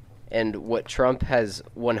want, and what Trump has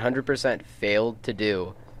 100% failed to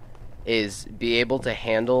do, is be able to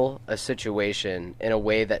handle a situation in a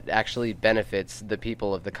way that actually benefits the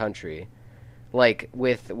people of the country. Like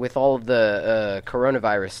with all of the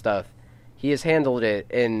coronavirus stuff, he has handled it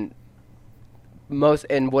in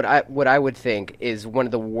what I would think is one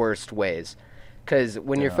of the worst ways. Because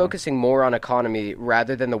when you're focusing more on economy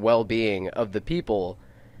rather than the well-being of the people,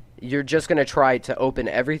 you're just going to try to open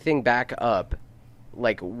everything back up,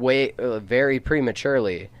 like very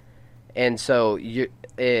prematurely. And so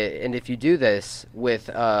and if you do this with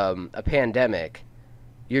a pandemic,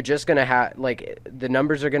 you're just going to have, the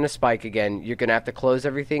numbers are going to spike again. You're going to have to close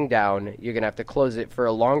everything down. You're going to have to close it for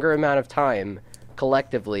a longer amount of time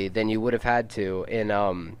collectively than you would have had to in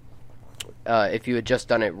if you had just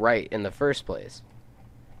done it right in the first place.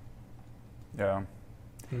 Yeah.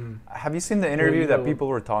 Have you seen the interview you that know- people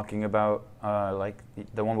were talking about, like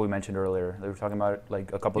the one we mentioned earlier? They were talking about it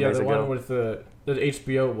like a couple Yeah, days the ago. one with the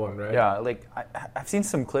HBO one, right? Yeah, like I've seen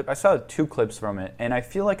some clip. I saw 2 clips from it, and I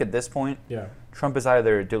feel like at this point, Yeah. Trump is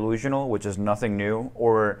either delusional, which is nothing new,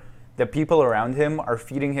 or the people around him are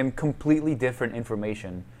feeding him completely different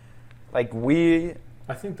information. Like we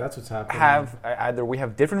I think that's what's happening. have either we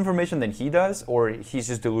have different information than he does, or he's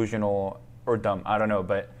just delusional or dumb. I don't know,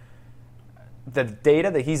 but the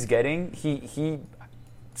data that he's getting, he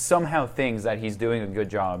somehow thinks that he's doing a good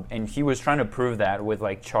job, and he was trying to prove that with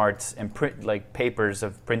like charts and print like papers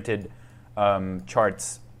of printed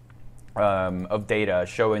charts of data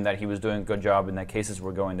showing that he was doing a good job and that cases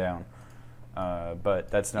were going down. But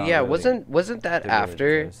that's not. Yeah, really wasn't that the way it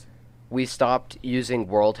after is. we stopped using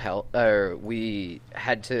World Health, or we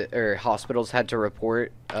had to, or hospitals had to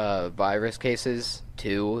report virus cases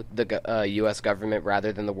to the U.S. government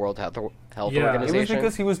rather than the World Health Yeah. It was It was Organization?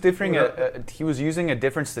 because he was differing. Well, He was using a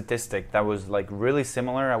different statistic that was like really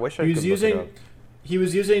similar. I wish I He could was look it using up. he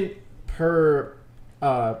was using per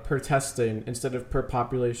testing instead of per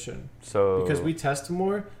population. So Because we test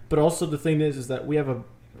more, but also the thing is that we have a big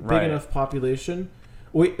Right. enough population.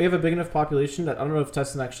 We have a big enough population that I don't know if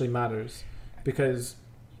testing actually matters, because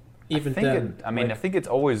even then, I think it's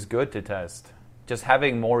always good to test. Just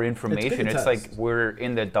having more information. to It's like test. we're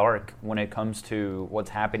in the dark when it comes to what's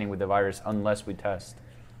happening with the virus unless we test.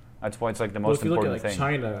 That's why it's like the well, most if you look at important like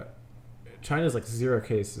thing. China's like 0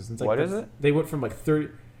 cases. It's like What is it? They went from like 30.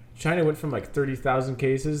 China went from like 30,000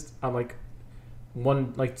 cases on like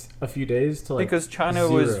a few days to like Because China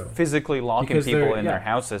 0. was physically locking Because people they're- in yeah. their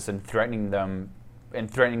houses and threatening them and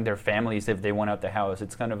threatening their families if they went out the house.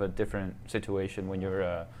 It's kind of a different situation when you're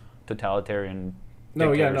a totalitarian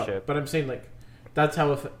No, yeah, no. dictatorship. But I'm saying like that's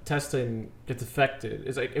how testing gets affected.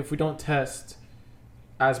 It's like if we don't test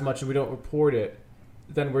as much and we don't report it,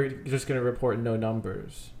 then we're just gonna report no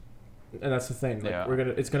numbers, and that's the thing. Like Yeah.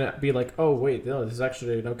 it's gonna be like, oh wait, no, this is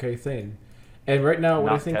actually an okay thing. And right now,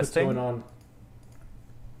 what I Not think testing? what's going on.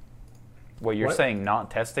 What you're What? saying, not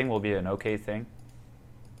testing will be an okay thing?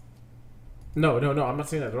 No, I'm not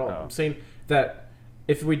saying that at all. Oh. I'm saying that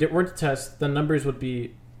if we weren't to test, the numbers would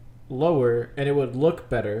be lower and it would look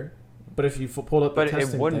better. But if you pulled up the But it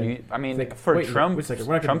testing wouldn't. thing, I mean, like, for wait Trump, a second,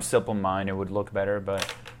 we're not gonna- Trump's simple mind, it would look better.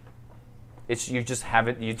 But it's you just have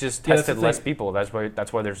it. You just Yeah, that's tested the less thing. people. That's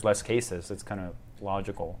why there's less cases. It's kind of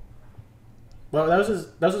logical. well, that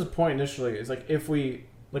was his point initially. It's like if we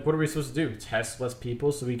like, what are we supposed to do? Test less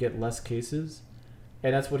people so we get less cases,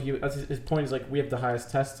 and that's what that's his point. Is like we have the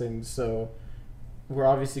highest testing, so we're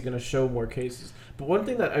obviously going to show more cases. But one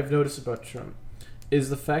thing that I've noticed about Trump is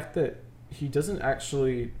the fact that he doesn't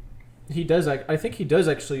actually. He does. I think he does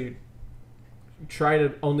actually try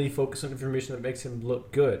to only focus on information that makes him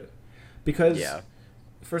look good, because Yeah.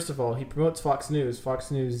 first of all, he promotes Fox News. Fox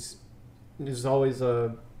News is always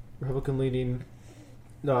a Republican-leaning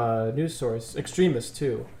news source, extremist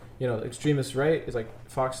too. You know, extremist right is like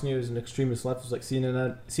Fox News, and extremist left is like CNN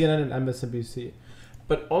and MSNBC.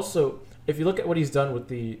 But also, if you look at what he's done with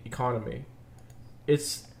the economy,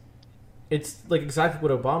 it's like exactly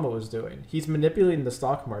what Obama was doing. He's manipulating the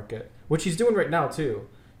stock market, which he's doing right now too.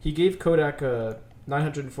 He gave Kodak a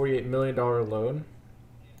 $948 million loan,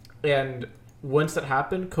 and once that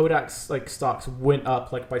happened, Kodak's like stocks went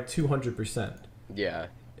up like by 200%. Yeah.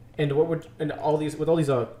 And all these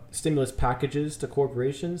stimulus packages to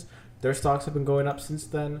corporations, their stocks have been going up since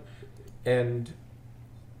then, and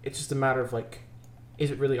it's just a matter of like,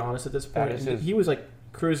 is it really honest at this point? And he was like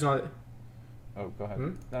cruising on it. Oh, go ahead. Hmm?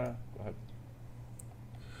 No, go ahead.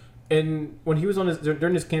 And when he was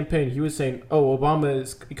during his campaign, he was saying, "Oh,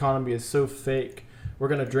 Obama's economy is so fake. We're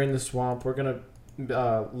gonna drain the swamp. We're gonna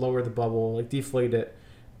lower the bubble, like deflate it,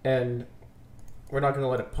 and we're not gonna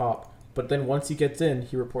let it pop." But then once he gets in,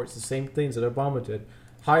 he reports the same things that Obama did: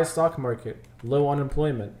 high stock market, low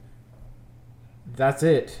unemployment. That's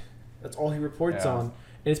it. That's all he reports Yeah. on, and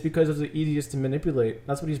it's because it's the easiest to manipulate.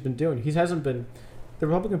 That's what he's been doing. He hasn't been. The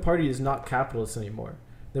Republican Party is not capitalist anymore.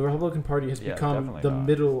 The Republican Party has become definitely the not.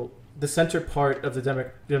 middle, the center part of the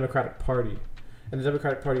Democratic Party, and the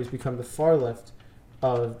Democratic Party has become the far left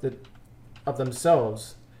of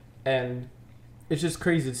themselves, and it's just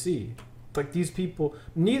crazy to see. Like these people,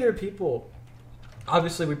 neither people.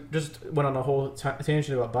 Obviously, we just went on a whole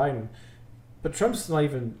tangent about Biden, but Trump's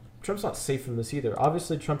not safe from this either.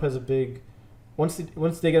 Obviously, Trump has a big. Once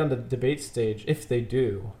they get on the debate stage, if they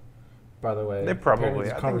do, by the way, They probably- apparently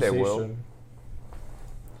there's a I think they will. conversation.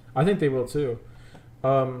 I think they will too.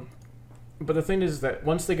 But the thing is that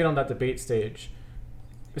once they get on that debate stage,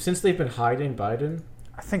 since they've been hiding Biden,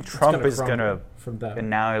 I think Trump is going to from them.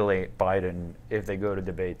 annihilate Biden if they go to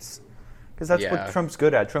debates. Because that's Yeah. what Trump's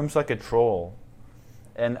good at. Trump's like a troll.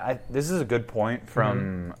 And this is a good point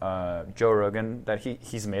from Joe Rogan that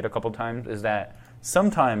he's made a couple times, is that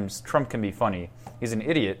sometimes Trump can be funny. He's an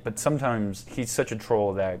idiot, but sometimes he's such a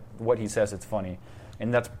troll that what he says, it's funny.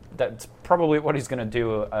 And that's probably what he's going to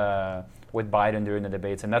do with Biden during the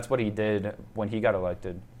debates. And that's what he did when he got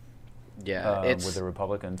elected. Yeah, with the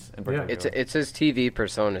Republicans in particular. It's his TV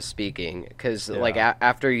persona speaking, because like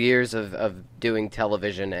after years of doing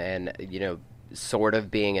television and sort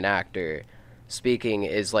of being an actor, speaking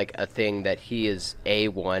is like a thing that he is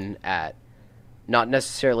A1 at. Not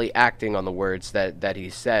necessarily acting on the words that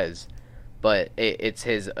he says, but it's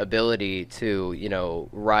his ability to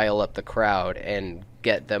rile up the crowd and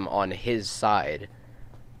get them on his side,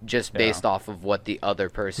 just based off of what the other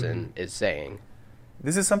person is saying.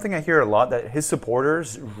 This is something I hear a lot, that his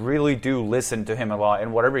supporters really do listen to him a lot,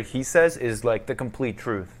 and whatever he says is like the complete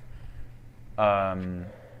truth.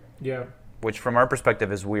 Which from our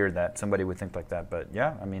perspective is weird that somebody would think like that, but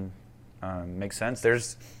yeah, I mean, makes sense.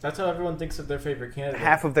 That's how everyone thinks of their favorite candidate.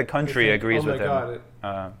 Half of the country agrees with him.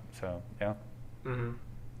 God, so yeah, I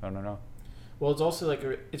don't know. Well, it's also like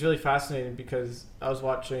it's really fascinating because I was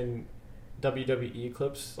watching WWE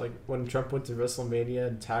clips, like when Trump went to WrestleMania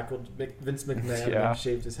and tackled Vince McMahon and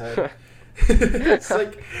shaved his head. It's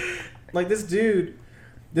like this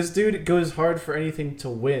dude goes hard for anything to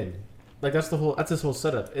win. Like that's his whole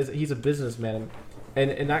setup. He's a businessman, and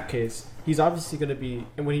in that case, he's obviously going to be.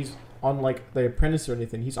 And when he's on like The Apprentice or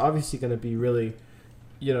anything, he's obviously going to be really,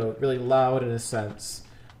 really loud in a sense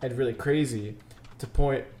and really crazy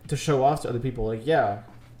to show off to other people. Like, yeah,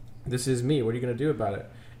 this is me. What are you going to do about it?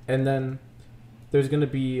 And then there's going to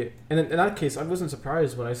be, and in that case, I wasn't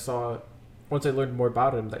surprised when once I learned more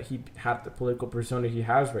about him, that he had the political persona he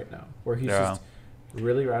has right now, where he's just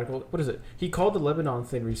really radical. What is it? He called the Lebanon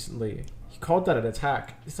thing recently. He called that an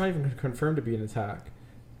attack. It's not even confirmed to be an attack.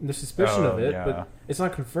 And there's suspicion of it, but it's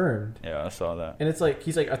not confirmed. Yeah, I saw that. And it's like,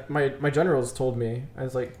 he's like, my generals told me, I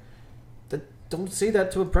was like, don't say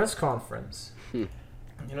that to a press conference.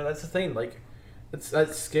 That's the thing. Like,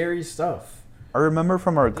 that's scary stuff. I remember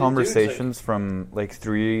from our conversations from like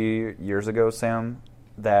 3 years ago, Sam,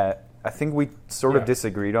 that I think we sort of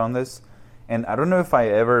disagreed on this, and I don't know if I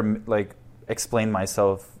ever like explained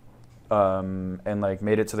myself and like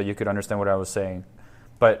made it so that you could understand what I was saying.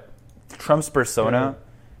 But Trump's persona,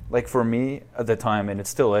 like for me at the time, and it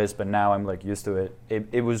still is, but now I'm like used to it.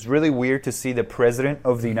 It was really weird to see the president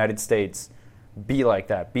of the United States be like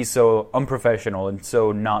that, be so unprofessional and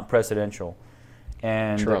so not presidential.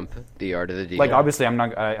 And Trump, the art of the deal. Like, obviously,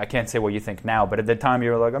 I can't say what you think now, but at the time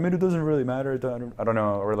you were like, I mean, it doesn't really matter. I don't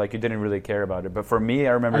know, or like you didn't really care about it. But for me,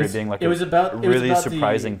 I remember it being like a really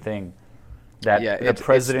surprising thing that the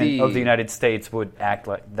president of the United States would act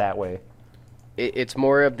like that way. It's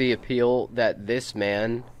more of the appeal that this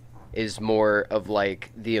man is more of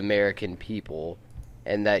like the American people,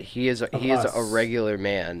 and that he is a regular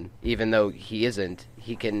man, even though he isn't.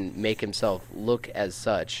 He can make himself look as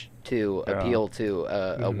such to appeal to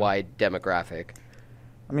a wide demographic.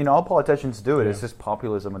 I mean, all politicians do it. It's just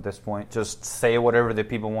populism at this point. Just say whatever the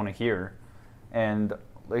people want to hear. And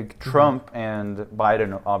like Trump and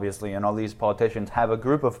Biden, obviously, and all these politicians have a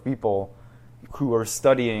group of people who are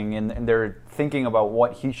studying and they're thinking about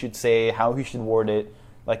what he should say, how he should word it.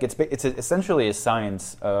 Like it's essentially a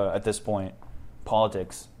science at this point,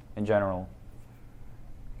 politics in general.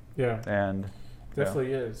 Yeah, and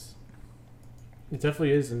definitely is. It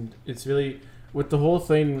definitely is, and it's really with the whole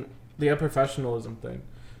thing, the unprofessionalism thing.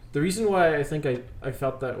 The reason why I think I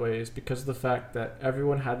felt that way is because of the fact that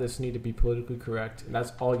everyone had this need to be politically correct, and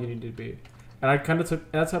that's all you need to be. And I kind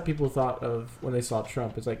of that's how people thought of when they saw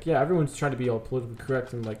Trump. It's like, yeah, everyone's trying to be all politically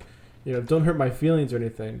correct and like, don't hurt my feelings or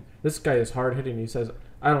anything. This guy is hard hitting. He says,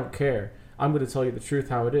 I don't care. I'm going to tell you the truth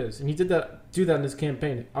how it is. And he do that in his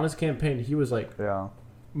campaign. On his campaign, he was like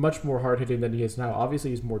much more hard hitting than he is now. Obviously,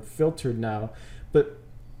 he's more filtered now, but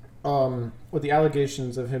with the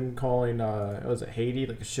allegations of him calling was it Haiti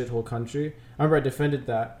like a shithole country? I remember I defended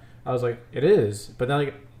that. I was like, it is, but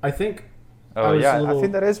then I think. I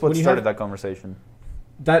think that is what started that conversation.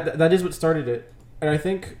 That is what started it, and I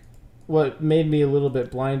think what made me a little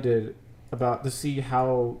bit blinded to see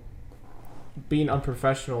how being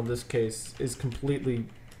unprofessional in this case is completely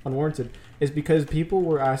unwarranted is because people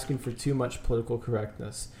were asking for too much political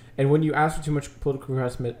correctness, and when you ask for too much political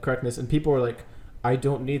correctness, and people are like, I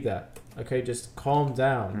don't need that. Okay, just calm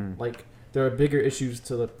down. Like, there are bigger issues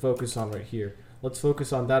to focus on right here. Let's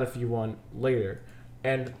focus on that if you want later.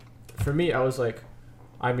 And for me, I was like,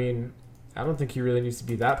 I mean, I don't think he really needs to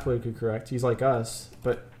be that politically correct. He's like us,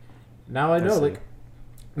 but now I know, see. like,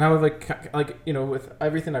 now like you know, with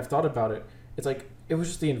everything I've thought about it, it's like it was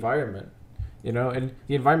just the environment, you know, and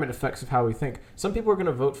the environment affects of how we think. Some people are going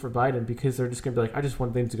to vote for Biden because they're just going to be like, I just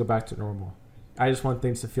want things to go back to normal. I just want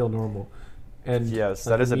things to feel normal. And Yes,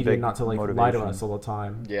 like, that is the a media big not to like lie to motivation. us all the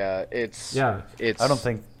time. Yeah, it's Yeah, it's I don't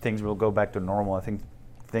think things will go back to normal. I think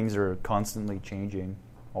things are constantly changing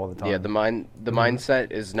all the time. Yeah, the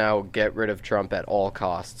mindset is now get rid of Trump at all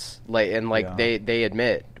costs. Yeah. They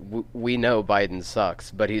admit we know Biden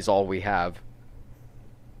sucks, but he's all we have.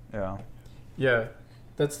 Yeah. yeah,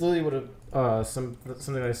 that's literally what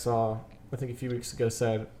something I saw I think a few weeks ago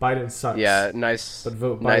said. Biden sucks. Yeah, nice But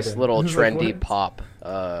vote nice Biden. little I was like, trendy what? pop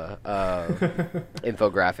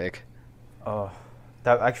infographic.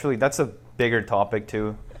 That's a bigger topic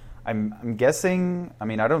too. I'm guessing. I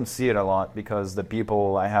mean, I don't see it a lot because the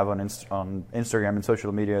people I have on Instagram and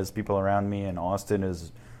social media is people around me, and Austin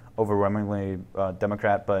is overwhelmingly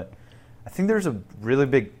Democrat. But I think there's a really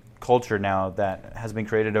big culture now that has been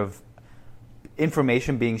created of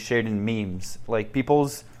information being shared in memes, like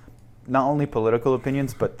people's not only political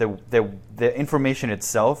opinions, but the information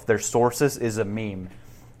itself, their sources, is a meme,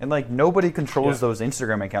 and like nobody controls those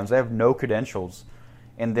Instagram accounts. They have no credentials.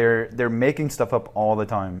 And they're making stuff up all the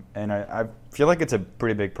time, and I feel like it's a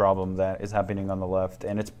pretty big problem that is happening on the left,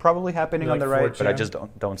 and it's probably happening on Like the right, but I 4chan? just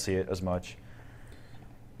don't see it as much.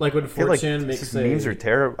 Like when I feel like 4chan makes memes are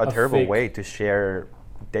a a terrible fake- way to share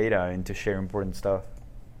data and to share important stuff.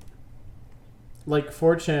 like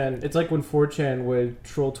 4chan, it's like when 4chan would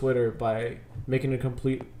troll Twitter by making a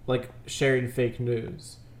complete, like, sharing fake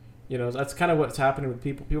news. You know, that's kind of what's happening with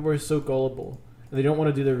people. People are so gullible. And they don't want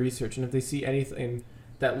to do their research. And if they see anything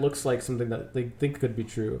that looks like something that they think could be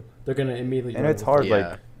true, they're going to immediately... And go it's with hard, it. Yeah.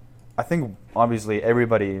 like, I think obviously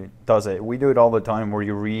everybody does it. We do it all the time where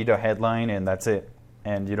you read a headline and that's it.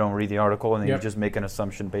 And you don't read the article, and then Yep. you just make an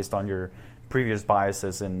assumption based on your previous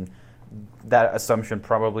biases, and that assumption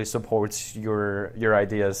probably supports your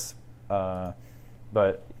ideas.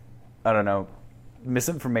 But I don't know.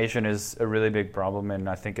 Misinformation is a really big problem, and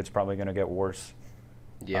I think it's probably going to get worse.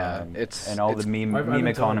 Yeah, and all the meme I've been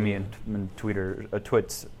economy telling and Twitter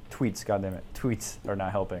tweets. Goddamn it, tweets are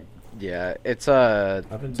not helping. Yeah, it's I've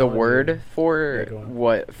been the telling word you. for Yeah, go on.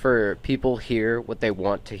 what for people here what they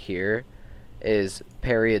want to hear is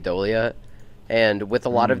pareidolia, and with a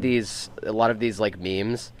lot of these like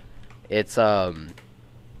memes, it's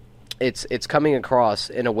coming across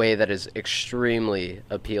in a way that is extremely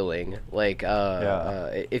appealing. Like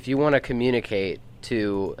if you want to communicate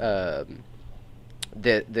to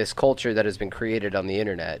this culture that has been created on the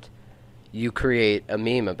internet, you create a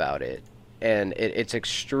meme about it, and it's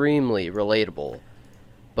extremely relatable.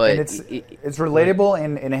 But And it's relatable,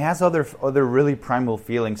 and it has other really primal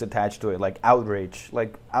feelings attached to it, like outrage.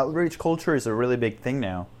 Like outrage culture is a really big thing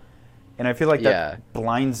now, and I feel like that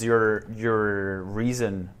blinds your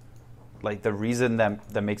reason, like the reason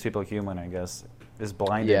that makes people human. I guess is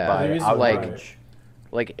blinded by There is outrage.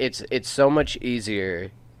 like it's so much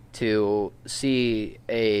easier to see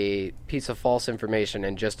a piece of false information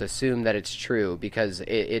and just assume that it's true because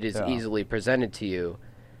it is easily presented to you,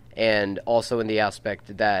 and also in the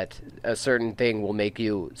aspect that a certain thing will make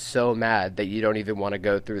you so mad that you don't even want to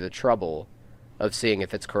go through the trouble of seeing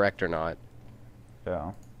if it's correct or not.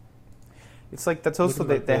 Yeah, it's like that's also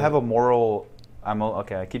Looking they at have the- a moral.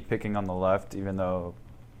 Okay. I keep picking on the left, even though,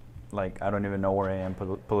 like, I don't even know where I am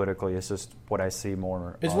politically. It's just what I see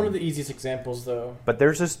more. It's one of the easiest examples, though. But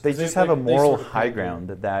they just They- have a like, they moral sort of high think ground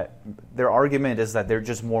that their argument is that they're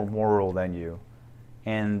just more moral than you,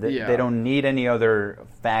 and Yeah. they don't need any other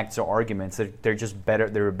facts or arguments. They're just better.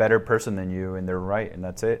 They're a better person than you, and they're right, and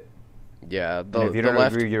that's it. Yeah, And if you don't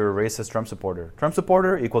agree, you're a racist Trump supporter. Trump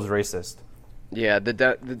supporter equals racist. Yeah,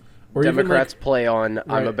 the Or even, Democrats like- play on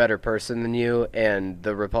 "I'm a Right. better person than you," and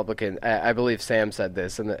the Republican, I believe Sam said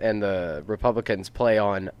this, and the Republicans play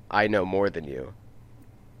on "I know more than you."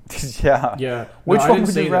 Yeah. Yeah. Which No, I one didn't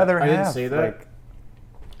would say you that. rather I have? didn't say that. Like,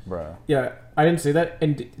 bruh. Yeah, I didn't say that.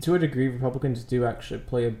 And to a degree, Republicans do actually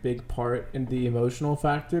play a big part in the emotional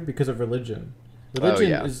factor because of religion. Religion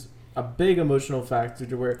yeah. is a big emotional factor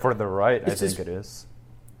to where, For the right, I It's think just- it is.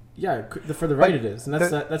 yeah, for the right But it is, and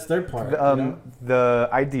that's the- that's their part. The, you know? the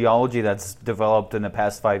ideology that's developed in the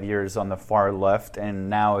past 5 years on the far left, and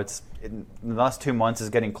now in the last 2 months is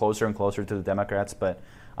getting closer and closer to the Democrats. But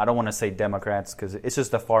I don't want to say Democrats because it's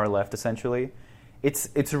just the far left essentially.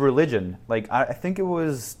 It's a religion. Like I think it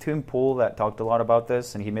was Tim Pool that talked a lot about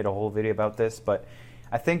this, and he made a whole video about this. But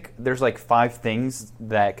I think there's like 5 things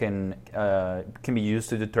that can be used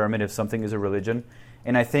to determine if something is a religion,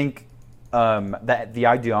 and I think that the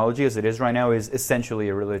ideology as it is right now is essentially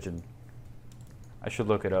a religion. I should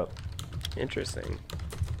look it up. Interesting.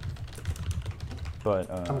 But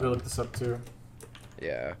I'm gonna look this up too.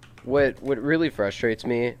 Yeah. What really frustrates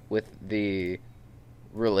me with the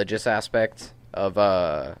religious aspect of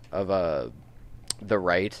the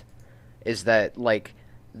right is that, like,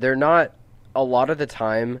 they're not, a lot of the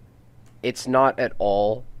time it's not at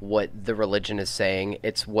all what the religion is saying,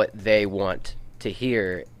 it's what they want to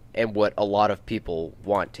hear and what a lot of people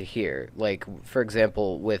want to hear. Like, for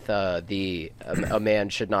example, with a man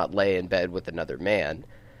should not lay in bed with another man.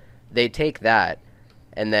 They take that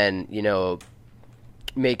and then, you know,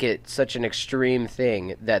 make it such an extreme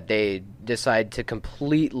thing that they decide to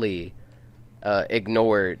completely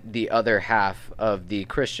ignore the other half of the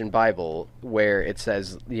Christian Bible where it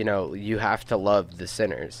says, you know, you have to love the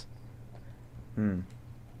sinners.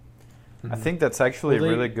 I think that's actually Well, a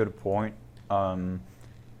really good point.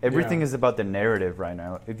 Everything Yeah. is about the narrative right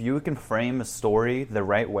now. If you can frame a story the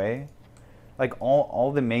right way, like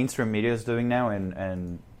all the mainstream media is doing now,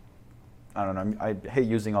 and I don't know, I hate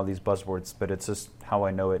using all these buzzwords, but it's just how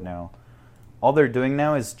I know it now. All they're doing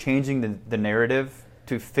now is changing the narrative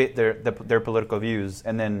to fit their political views,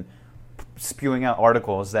 and then spewing out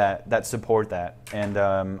articles that support that. And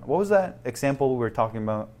what was that example we were talking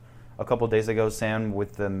about a couple of days ago, Sam,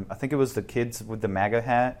 with I think it was the kids with the MAGA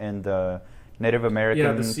hat and the Native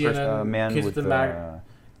American the CNN man kids with with the the MAGA.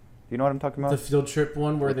 Do you know what I'm talking about? The field trip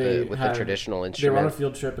one where With they the had, traditional they were on a instrument.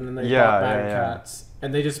 field trip and then they Yeah, brought bag yeah. cats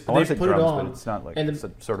and they just I want they to say put drums, it on but it's not like and it's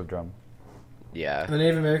a sort of drum. Yeah. and the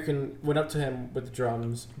Native American went up to him with the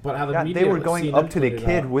drums, but how the Yeah, media they were with going CNN up to the put it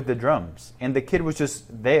kid out, with the drums, and the kid was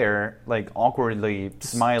just there, like awkwardly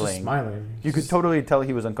just smiling. smiling. You could totally tell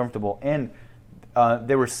he was uncomfortable, and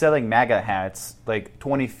they were selling MAGA hats like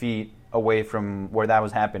 20 feet away from where that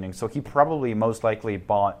was happening. So he probably most likely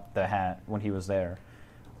bought the hat when he was there.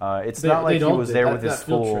 It's not like he was there with his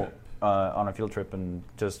field school trip. on a field trip and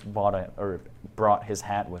just brought his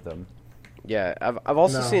hat with him. Yeah, I've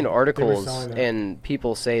also No, seen they were articles selling that. and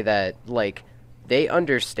people say that, like, they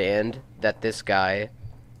understand that this guy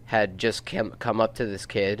had just come up to this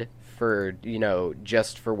kid for, you know,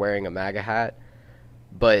 just for wearing a MAGA hat,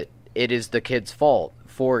 but it is the kid's fault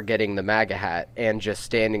for getting the MAGA hat and just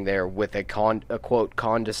standing there with a quote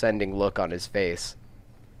condescending look on his face.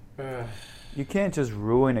 You can't just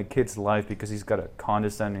ruin a kid's life because he's got a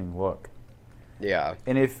condescending look. Yeah.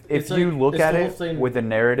 And if It's you like- look it's at the whole it thing- with the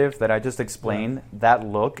narrative that I just explained, that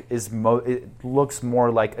look is it looks more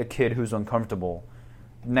like a kid who's uncomfortable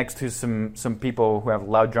next to some people who have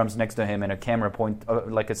loud drums next to him and a camera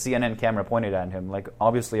like a CNN camera pointed at him. Like,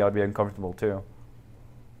 obviously, I'd be uncomfortable too.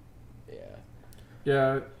 Yeah.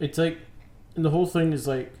 Yeah, it's like, and the whole thing is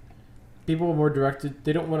like, people are more directed.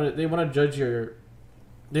 They don't want to. They want to judge your.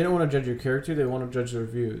 They don't want to judge your character. They want to judge their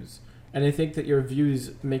views, and they think that your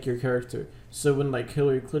views make your character. So when like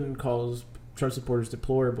Hillary Clinton calls Trump supporters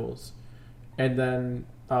deplorables, and then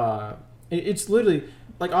it's literally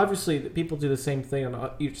like, obviously people do the same thing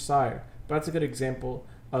on each side, but that's a good example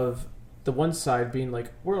of the one side being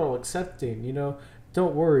like, we're all accepting, you know,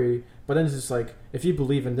 don't worry. But then it's just like, if you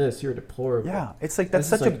believe in this, you're deplorable. Yeah, it's like that's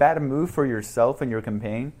This is such a like- bad move for yourself and your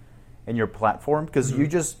campaign and your platform because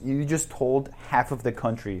Mm-hmm. you just told half of the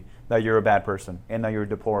country that you're a bad person and that you're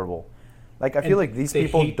deplorable. Like, I feel And like these they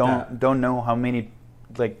people hate that. don't know how many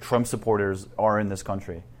like Trump supporters are in this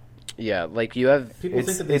country. Yeah, like you have People It's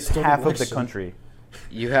think that they it's stole the half of the election. country.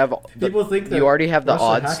 you have People think that you already have the Russia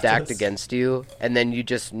odds hacked stacked us. against you, and then you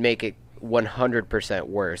just make it 100%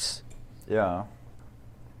 worse. Yeah.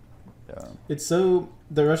 Yeah. It's so,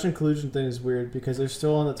 the Russian collusion thing is weird because they're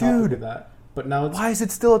still on the topic Dude, of that, but now it's Why is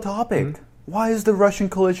it still a topic? Mhm. Why is the Russian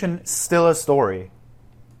collision still a story?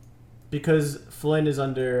 because Flynn is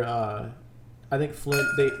under. I think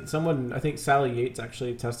Flynn. I think Sally Yates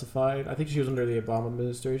actually testified. I think she was under the Obama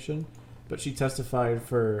administration, but she testified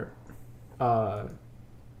for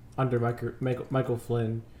under Michael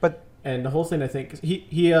Flynn. But And the whole thing, I think,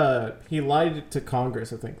 he lied to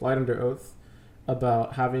Congress. I think lied under oath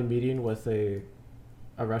about having a meeting with a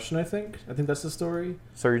Russian. I think that's the story.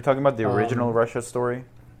 so you're talking about the original Russia story?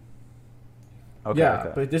 Okay. Yeah,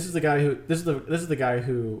 okay. but this is the guy who this is the guy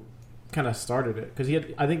who kind of started it because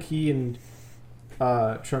I think he and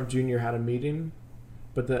Trump Jr. had a meeting,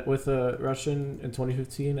 but that with a Russian in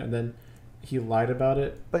 2015, and then he lied about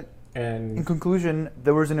it. But in And conclusion,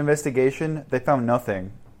 there was an investigation. They found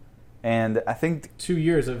nothing, and I think 2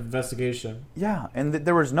 years of investigation. yeah, and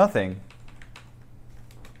there was nothing.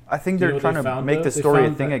 I think Do you they're know what trying they to found, make though? the They story a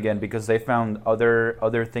found thing that- again because they found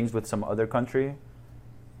other things with some other country.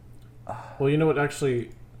 Well, you know what? Actually,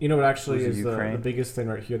 You know what actually Was it is the Ukraine? biggest thing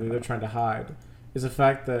right here that they're trying to hide is the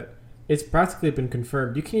fact that it's practically been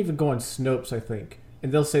confirmed. You can even go on Snopes, I think,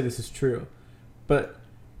 and they'll say this is true. But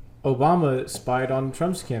Obama spied on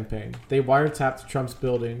Trump's campaign. They wiretapped Trump's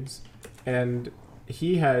buildings, and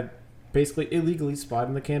he had basically illegally spied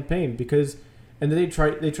on the campaign because, and they try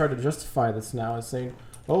to justify this now as saying,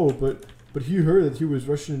 oh, but he heard that he was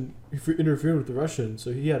Russian, interfering with the Russians,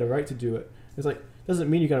 so he had a right to do it. It's like, doesn't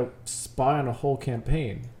mean you got to spy on a whole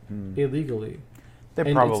campaign illegally. They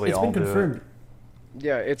And probably it's all been do confirmed. it.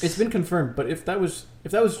 Yeah, It's been confirmed, but if that was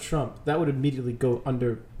Trump, that would immediately go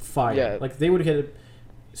under fire. Yeah. Like they would get it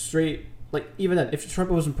straight. Like even then, if Trump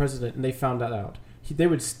wasn't president and they found that out, they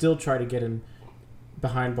would still try to get him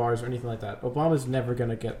behind bars or anything like that. Obama's never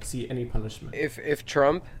gonna see any punishment. If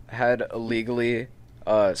Trump had illegally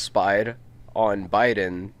spied on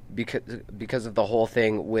Biden because of the whole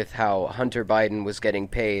thing with how Hunter Biden was getting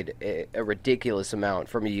paid a ridiculous amount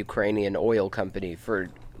from a Ukrainian oil company for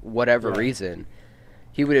whatever reason,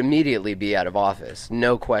 he would immediately be out of office,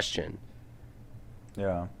 no question.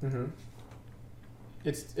 Yeah. Mm-hmm.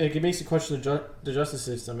 It makes you question the justice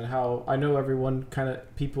system and how I know everyone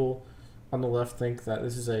people on the left think that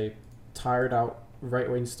this is a tired out right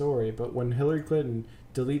wing story, but when Hillary Clinton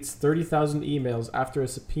deletes 30,000 emails after a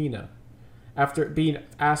subpoena, after being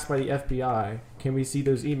asked by the FBI, can we see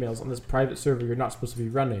those emails on this private server you're not supposed to be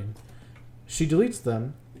running, she deletes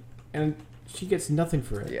them, and she gets nothing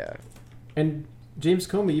for it. Yeah. And James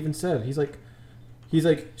Comey even said he's like,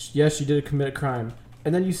 yes, she did commit a crime,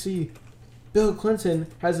 and then you see Bill Clinton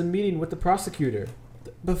has a meeting with the prosecutor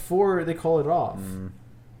before they call it off.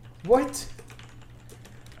 What?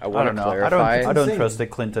 I want to don't know. clarify. I don't insane. trust the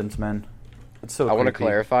Clintons, man. It's so I want to creepy.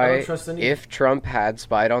 I clarify, don't trust any- if Trump had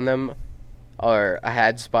spied on them, or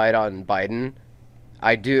had spied on Biden,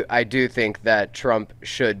 I do think that Trump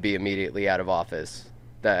should be immediately out of office.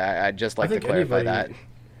 That I'd just like to think clarify that. anybody-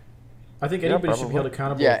 I think Yeah, anybody should be held probably.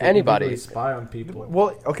 accountable. Yeah, if they anybody. illegally spy on people.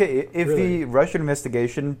 Well, okay, if Really? the Russian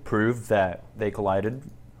investigation proved that they collided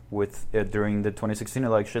with it during the 2016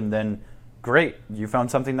 election, then great, you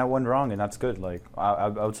found something that went wrong, and that's good. Like, I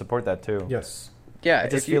would support that too. Yes. Yeah, I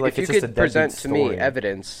just if you, feel like if you it's just a could deadbeat present to me story.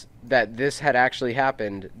 evidence that this had actually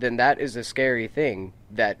happened, then that is a scary thing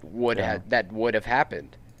that would Yeah. have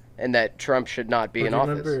happened, and that Trump should not be in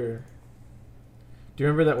office. Do you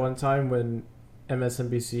remember that one time when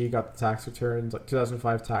MSNBC got the tax returns, like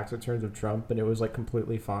 2005 tax returns of Trump, and it was like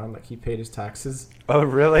completely fine, like he paid his taxes? Oh,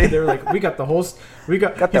 really? They were like, we got the whole, we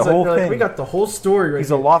got the he's like- whole they're like, thing. we got the whole story. Right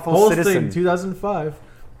He's a here. lawful whole citizen. Thing, 2005.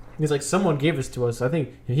 He's like, someone gave this to us. I think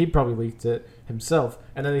he probably leaked it himself.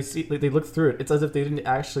 And then they looked through it. It's as if they didn't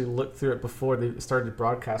actually look through it before they started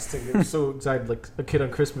broadcasting. They were so excited, like a kid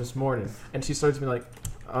on Christmas morning. And she starts to be like,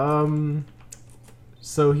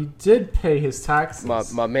 so he did pay his taxes.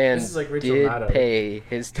 My man This is like Rachel did Maddow. pay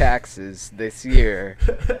his taxes this year.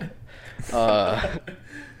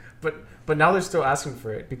 But now they're still asking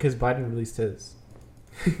for it because Biden released his.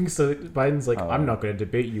 So Biden's like, I'm not going to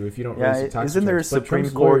debate you if you don't release Yeah, the tax isn't there a returns. But Supreme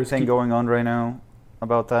Trump's Court lawyers thing keep- going on right now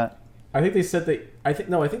about that? I think they said I think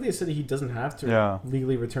they said that he doesn't have to Yeah.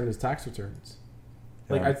 legally return his tax returns.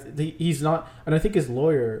 Like Yeah. he's not, and I think his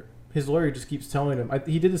lawyer just keeps telling him.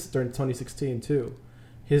 He did this during 2016 too.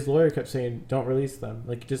 His lawyer kept saying, "Don't release them.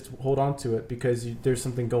 Like just hold on to it because there's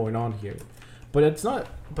something going on here." But it's not.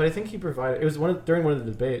 But I think he provided. It was during one of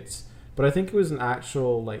the debates. But I think it was an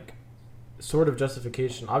actual like sort of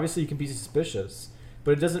justification. Obviously, you can be suspicious,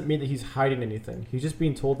 but it doesn't mean that he's hiding anything. He's just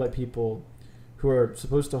being told by people who are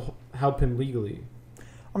supposed to help him legally.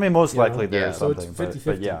 I mean, most You know? likely there Yeah. is So it's something, but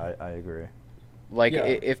 50-50. yeah, I agree. Like, Yeah.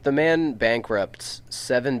 if the man bankrupts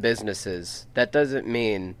 7 businesses, that doesn't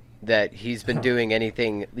mean that he's been doing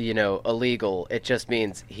anything, illegal. It just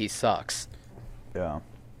means he sucks. Yeah.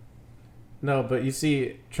 No, but you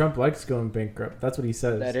see, Trump likes going bankrupt. That's what he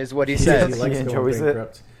says. That is what he He says. likes He going enjoys it.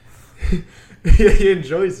 bankrupt. He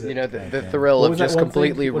enjoys it. The Okay. thrill What of was that just one thing?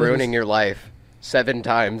 completely What is ruining this? your life 7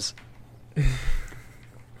 times.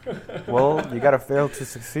 Well, you gotta fail to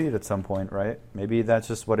succeed at some point, right? Maybe that's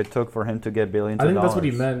just what it took for him to get billions I of think dollars. that's what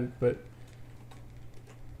he meant,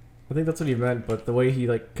 but the way he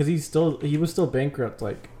because he was still bankrupt,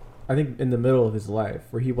 like I think in the middle of his life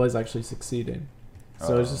where he was actually succeeding.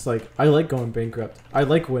 So it's Oh. just like I like going bankrupt. I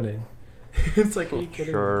like winning. It's like, are you kidding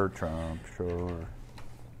me? Sure, Trump, sure.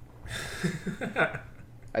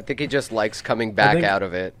 I think he just likes coming back think- out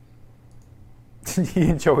of it. He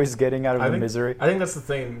enjoys getting out of the misery. I think that's the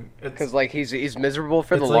thing. Because, like, he's miserable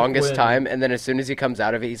for the It's like longest when- time, and then as soon as he comes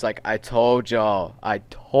out of it, he's like, I told y'all I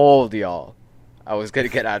was going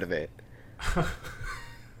to get out of it.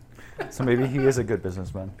 So maybe he is a good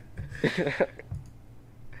businessman.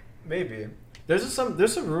 Maybe there's some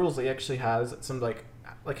rules that he actually has. Some like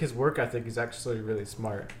his work ethic is actually really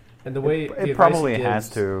smart, and the way the It advice probably he has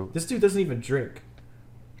gives- to. This dude doesn't even drink.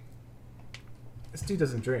 This dude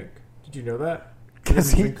doesn't drink. Did you know that?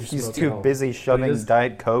 Because doesn't drink or he's smoke too at all. busy shoving does-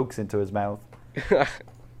 Diet Cokes into his mouth.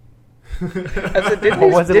 Didn't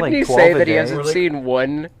What was it, didn't like he 12 say a that he day? hasn't Or, like- seen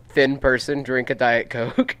one thin person drink a Diet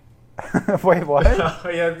Coke? Wait, what? Oh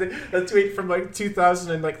yeah, the tweet from like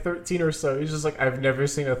 2013 or so. He's just like, I've never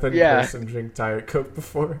seen a thin Yeah. person drink Diet Coke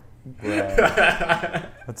before. Right.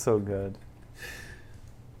 That's so good.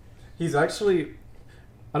 He's actually,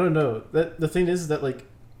 I don't know. The thing is that like,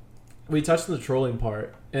 we touched on the trolling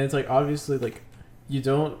part, and it's like obviously like, you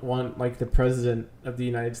don't want like the president of the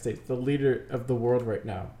United States, the leader of the world right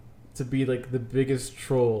now, to be like the biggest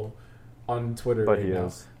troll on Twitter But right he now.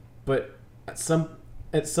 is. But at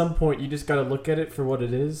some point, you just gotta look at it for what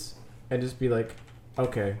it is, and just be like,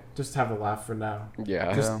 okay, just have a laugh for now.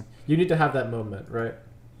 Yeah. Just Yeah. you need to have that moment, right?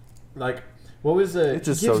 Like, what was the? It's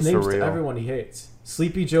just he gives so names surreal. to everyone he hates.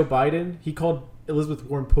 Sleepy Joe Biden. He called Elizabeth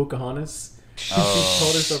Warren Pocahontas. She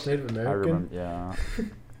called herself Native American. I remember. Yeah.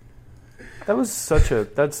 That was such a.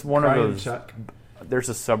 That's one Crying of those. Chuck. There's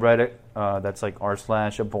a subreddit that's like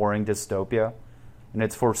r/a boring dystopia, and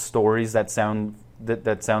it's for stories that sound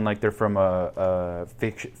like they're from a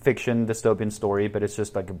fiction dystopian story, but it's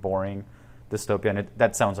just like a boring dystopia, and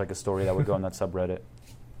that sounds like a story that would go on that subreddit.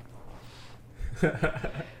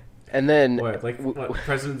 And then What, like what,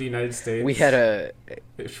 President of the United States? we had It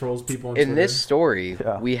trolls people on in Twitter. this story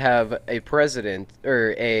Yeah. we have a president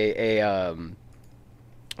or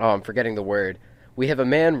I'm forgetting the word. We have a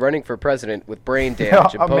man running for president with brain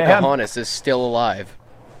damage, Yeah, and a man. Pocahontas is still alive.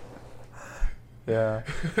 Yeah.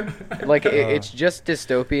 Like it's just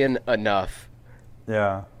dystopian enough.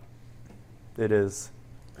 Yeah. It is.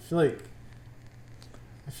 I feel like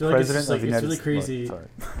President it's just, like, of the it's United really States. crazy. Sorry.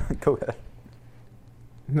 Go ahead.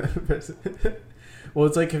 Well,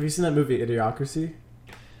 it's like, have you seen that movie Idiocracy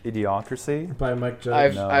Idiocracy. by Mike Judge?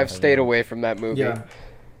 I've No, I've I stayed haven't. away from that movie. Yeah,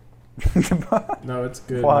 no, it's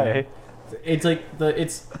good. Why? man. It's like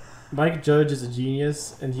it's Mike Judge is a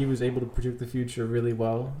genius, and he was able to predict the future really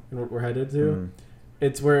well and what we're headed to. Mm.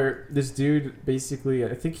 It's where this dude basically,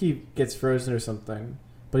 I think he gets frozen or something,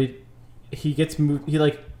 but he gets moved. He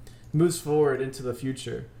like moves forward into the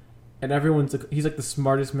future, and he's like the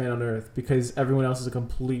smartest man on earth because everyone else is a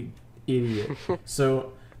complete idiot.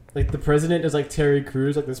 So, like the president is like Terry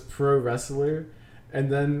Crews, like this pro wrestler, and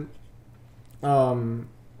then,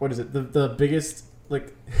 what is it? The biggest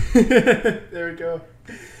like. There we go.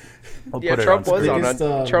 I'll Yeah, put it Trump on was screen. Biggest,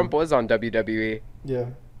 on Trump was on WWE. Yeah.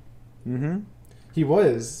 Mm-hmm. He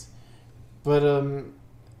was, but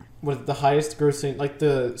what the highest grossing, like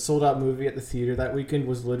the sold out movie at the theater that weekend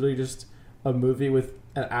was literally just a movie with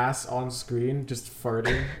an ass on screen just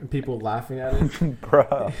farting and people laughing at it.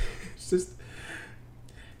 Bruh. It's just,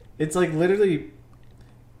 it's like literally,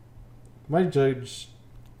 my Judge,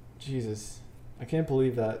 Jesus, I can't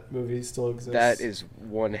believe that movie still exists. That is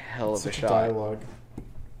one hell of a such shot. dialogue.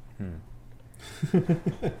 Hmm.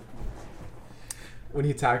 When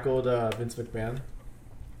he tackled Vince McMahon.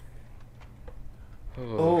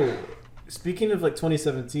 Oh, speaking of like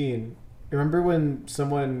 2017, remember when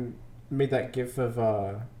someone made that gif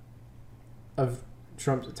of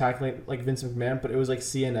Trump tackling like Vince McMahon, but it was like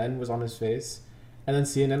CNN was on his face, and then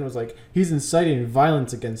CNN was like, he's inciting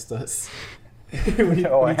violence against us. when he,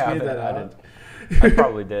 Oh, when he I tweeted haven't. that I out. didn't. I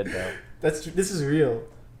probably did though. This is real.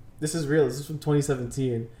 This is real. This is from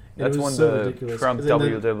 2017. And That's it was when so the ridiculous. Trump And then-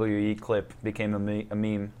 WWE clip became a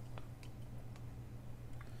meme.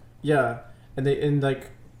 Yeah,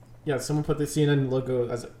 someone put the CNN logo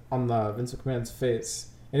as on the Vince McMahon's face,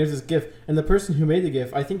 and it was this GIF. And the person who made the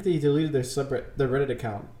GIF, I think they deleted their Reddit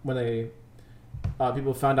account when they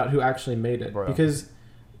people found out who actually made it, Bro. because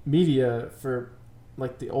media, for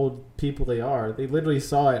like the old people they are, they literally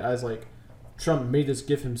saw it as like Trump made this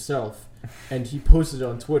GIF himself, and he posted it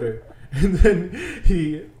on Twitter. And then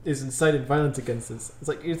he is inciting violence against us. It's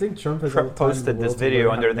like, you think Trump has all the Trump time in the posted this world to video learn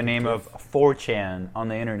how under to the make name a of 4chan on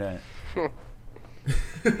the internet.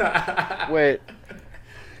 Wait,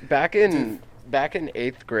 back in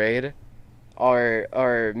 8th grade,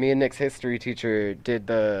 our me and Nick's history teacher did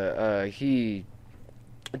he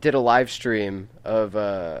did a live stream of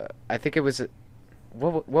I think it was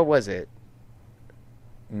what was it?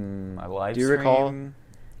 A live Do you recall? stream?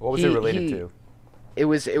 What was it related to? It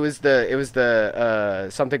was the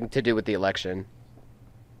something to do with the election.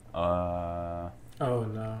 Oh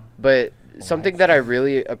no. But something that I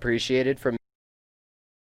really appreciated from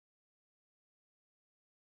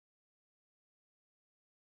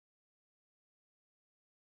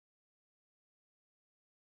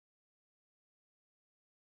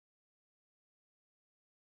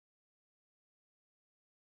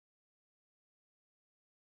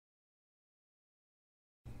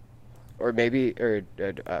or maybe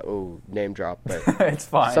name drop, but It's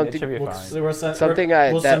fine. Something- It should be We'll, fine. something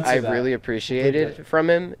we'll that I censor that. really appreciated from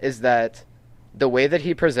him is that the way that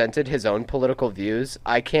he presented his own political views,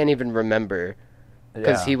 I can't even remember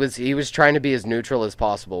because Yeah. he was trying to be as neutral as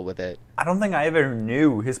possible with it. I don't think I ever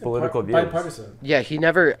knew his political views. Bipartisan. Yeah, he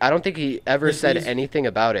never. I don't think he ever Yes, said he's- anything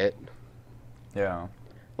about it. Yeah.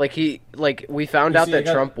 Like we found You out see, that I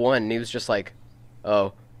got- Trump won, and he was just like,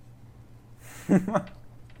 "Oh,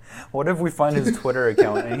 What if we find his Twitter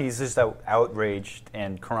account and he's just outraged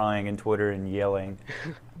and crying in Twitter and yelling?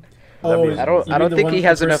 Oh, That'd be I don't. You I mean don't the think one- he the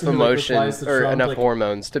has enough person who, like, emotion replies to or Trump, enough like-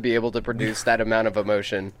 hormones to be able to produce that amount of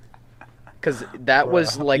emotion." Because that Bruh.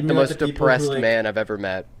 was like You the mean, like, most the people depressed who, like- man I've ever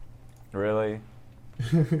met. Really?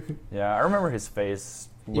 Yeah, I remember his face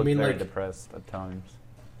looked mean, very like- depressed at times.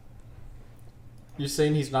 You're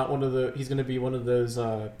saying he's not one of the. He's going to be one of those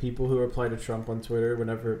people who reply to Trump on Twitter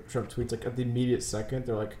whenever Trump tweets, like at the immediate second.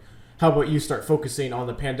 They're like, "How about you start focusing on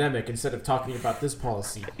the pandemic instead of talking about this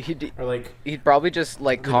policy?" Or like, He'd probably just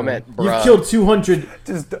like comment, "You've "Bruh." killed 200,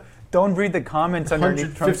 Just don't read the comments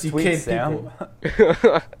underneath Trump's 150K tweets, Sam.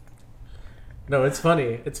 people. No, it's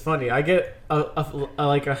funny. It's funny. I get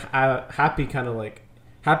a happy kind of like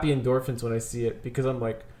happy endorphins when I see it because I'm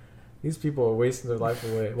like, these people are wasting their life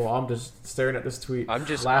away. Well, I'm just staring at this tweet. I'm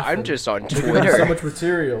just laughing. on They're gonna have so Twitter. much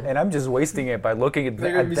material. And I'm just wasting it by looking at,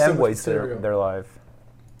 They're gonna at be them so much waste material. their life.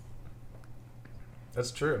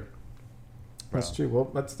 That's true. That's Wow. true. Well,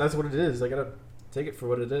 that's what it is. I gotta take it for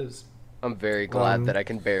what it is. I'm very glad Um, that I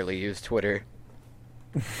can barely use Twitter.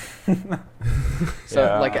 So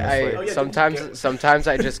Yeah, like honestly. Oh, yeah, sometimes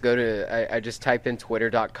I just go to I just type in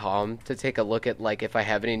twitter.com to take a look at like if I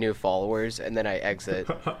have any new followers and then I exit.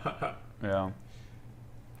 Yeah.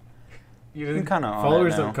 You I'm kinda on it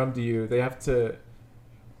followers now. don't come to you. They have to.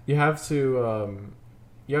 You have to.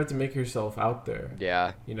 You have to make yourself out there.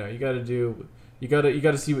 Yeah. You know, you got to do. You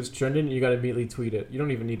gotta see what's trending. And you gotta immediately tweet it. You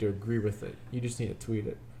don't even need to agree with it. You just need to tweet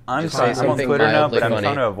it. I'm Just trying, say I'm on something Twitter now, mildly but I'm funny.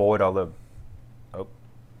 trying to avoid all the... Oh.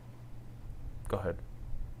 Go ahead.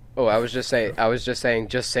 Oh, I was just saying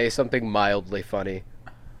just say something mildly funny.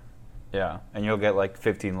 Yeah, and you'll get like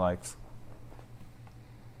 15 likes.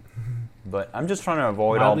 But I'm just trying to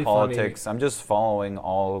avoid Mildly all funny. politics. I'm just following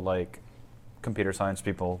all like computer science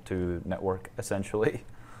people to network essentially.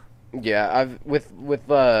 Yeah, I've with try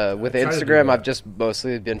to do Instagram, that. I've just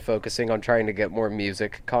mostly been focusing on trying to get more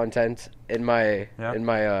music content in my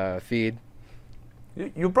feed.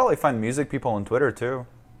 You'll probably find music people on Twitter too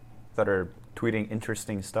that are tweeting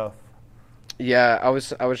interesting stuff. Yeah, I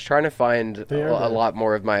was trying to find They are a there. lot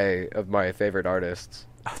more of my favorite artists.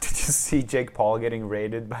 Did you see Jake Paul getting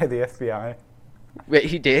raided by the FBI? Wait,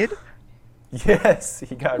 he did? Yes,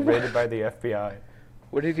 he got raided by the FBI.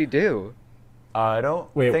 What did he do? I don't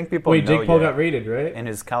Wait, think people wait. know Jake Paul yet. got raided, right? In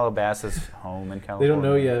his Calabasas home in They California. don't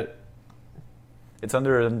know yet. It's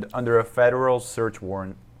under a federal search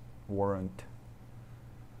warrant.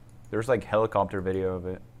 There's like helicopter video of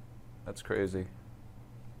it. That's crazy.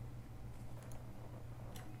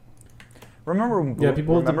 Remember when,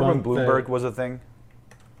 people remember when debunk that- Bloomberg was a thing?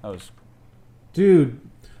 Dude,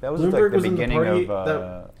 That was Bloomberg like the was in the beginning party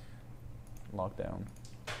of lockdown.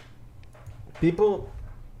 people,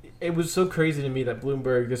 it was so crazy to me that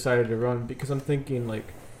Bloomberg decided to run because I'm thinking like,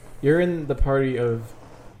 you're in the party of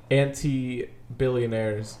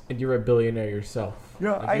anti-billionaires and you're a billionaire yourself.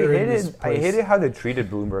 Yeah, Like, I you're in this place. hated how they treated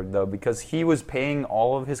Bloomberg though, because he was paying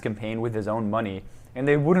all of his campaign with his own money, and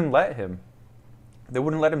they wouldn't let him. They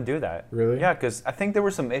wouldn't let him do that. Really? Yeah, because I think there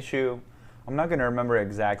was some issue. I'm not going to remember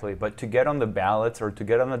exactly, but to get on the ballots or to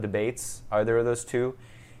get on the debates, either of those two,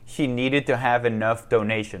 he needed to have enough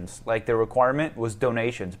donations. Like the requirement was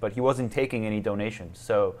donations, but he wasn't taking any donations.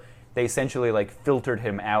 So they essentially like filtered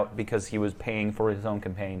him out because he was paying for his own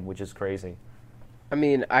campaign, which is crazy. I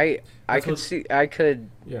mean, I That's could what- see I could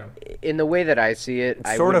Yeah. in the way that I see it, It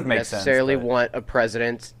I sort of wouldn't makes sense, necessarily but- want a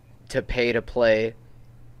president to pay to play,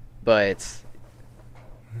 but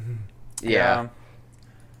yeah.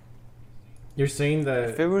 You're saying that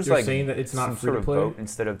If it was you're like saying that it's some not free sort to of play. vote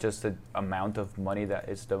instead of just the amount of money that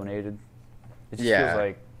is donated, it just Yeah. feels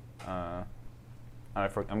like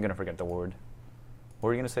I'm gonna forget the word. What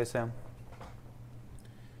were you gonna say, Sam?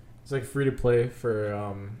 It's like free to play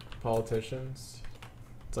for politicians.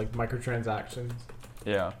 It's like microtransactions.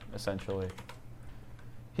 Yeah, essentially.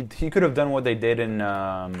 He could have done what they did in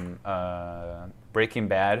Breaking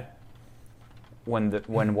Bad. When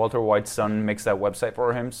Walter White's son makes that website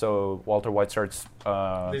for him, so Walter White starts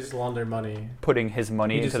They just launder money. putting his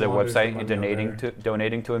money He into just the launders the website and money donating over to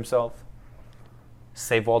donating to himself.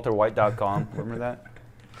 SaveWalterWhite.com. Remember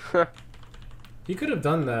that? He could have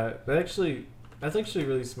done that. That actually, That's actually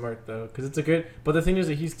really smart though, because it's a good. But the thing is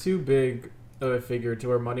that he's too big of a figure to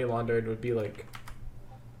where money laundering would be like.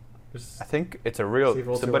 I think it's a real.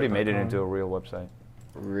 Somebody made it SaveUltraWork.com. into a real website.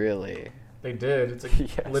 Really? They did. It's like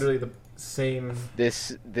Yes. literally the same.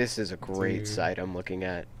 This is a great Dude. site I'm looking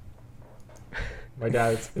at. My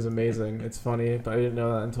dad is amazing. It's funny, but I didn't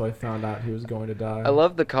know that until I found out he was going to die. I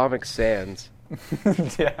love the Comic Sans.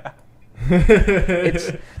 Yeah.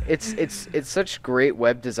 It's such great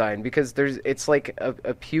web design because it's like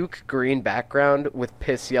a puke green background with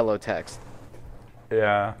piss yellow text.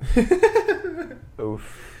 Yeah.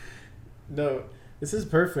 Oof. No, this is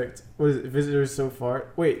perfect. What is it? Visitors so far?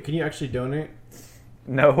 Wait, can you actually donate?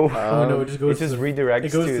 No. Oh no, it just goes. It just to the, redirects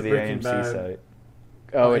it goes to to the Breaking AMC Bad. site.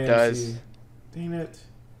 Oh, it AMC. does. Dang it!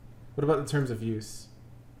 What about the terms of use?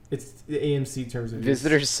 It's the AMC terms of use.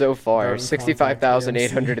 Visitors so far, Doesn't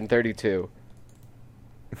 65,832.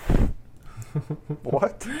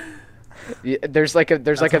 What? Yeah, there's like a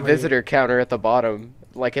That's how many- visitor counter at the bottom.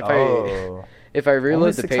 Like if Oh. I reload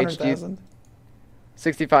Only the page, 600,000?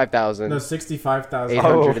 65,000. No, 65,000.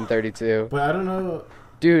 832. But I don't know.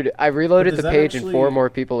 Dude, I reloaded But the does that page and 4 actually- more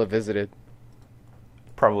people have visited.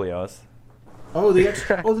 Probably us. Oh, they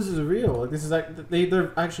actually. Oh, this is real. Like this is like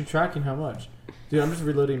they're actually tracking how much. Dude, I'm just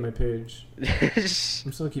reloading my page. I'm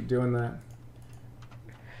just gonna keep doing that.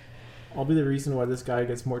 I'll be the reason why this guy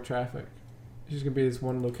gets more traffic. He's just gonna be this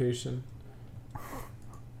one location.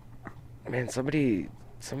 Man, somebody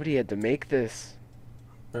had to make this.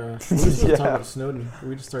 We just started Yeah. talking about Snowden.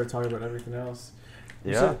 We just started talking about everything else.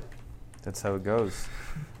 Yeah. That's how it goes.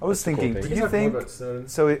 I was That's a cool thinking, thing. We do can you talk more think... about Snowden.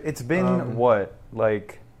 So it's been, what?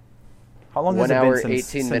 Like... How long 1 has it hour, been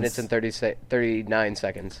since... 18 minutes and 39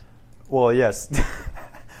 seconds. Well, yes.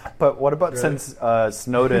 But what about Really? since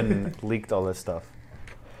Snowden leaked all this stuff?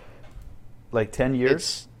 Like 10 years?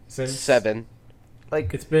 It's Since 7.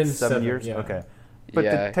 Like It's been 7 years? yeah. Okay. But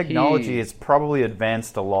Yeah, the technology he- has probably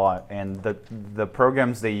advanced a lot, and the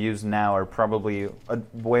programs they use now are probably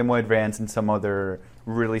way more advanced in some other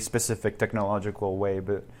really specific technological way.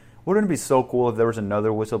 But wouldn't it be so cool if there was another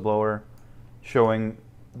whistleblower showing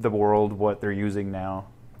the world what they're using now?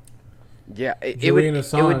 Yeah, it Julian would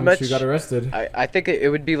Assange, much. who got arrested. I think it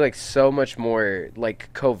would be like so much more like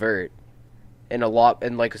covert and a lot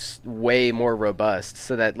and like way more robust,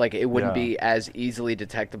 so that like it wouldn't Yeah. be as easily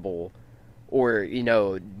detectable or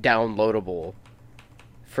downloadable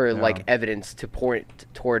for like Yeah. evidence to point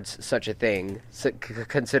towards such a thing.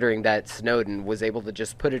 Considering that Snowden was able to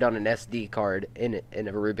just put it on an SD card in a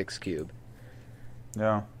Rubik's cube.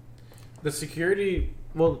 Yeah. The security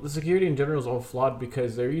in general is all flawed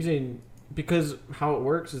because because how it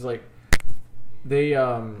works is like they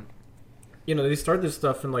they start this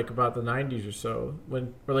stuff in like about the 90s or so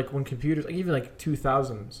when computers, like even like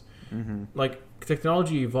 2000s, Mm-hmm. like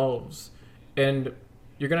technology evolves and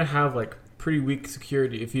you're gonna have like pretty weak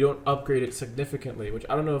security if you don't upgrade it significantly, which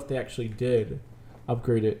I don't know if they actually did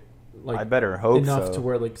upgrade it like I better hope enough so. to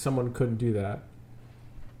where like someone couldn't do that.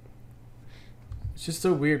 It's just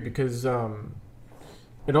so weird because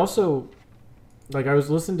it also, like, I was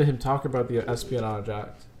listening to him talk about the Espionage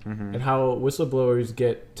Act Mm-hmm. and how whistleblowers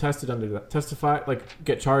get tested under that,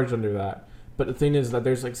 get charged under that. But the thing is that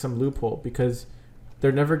there's like some loophole because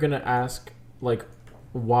they're never gonna ask like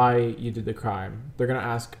why you did the crime. They're gonna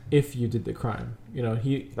ask if you did the crime.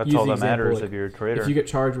 That's all that matters if you're a traitor. if you get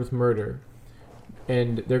charged with murder,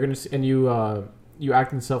 and they're gonna and you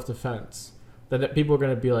act in self-defense, then people are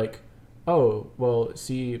gonna be like, oh well,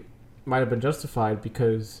 see, might have been justified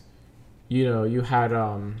because you had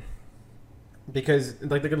because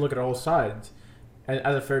like they're gonna look at all sides, and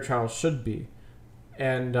as a fair trial should be,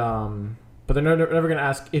 and but they're never gonna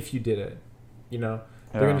ask if you did it. They're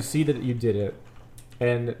gonna see that you did it,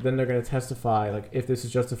 and then they're gonna testify like if this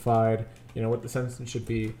is justified, what the sentence should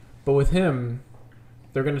be. But with him,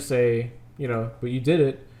 they're gonna say, but you did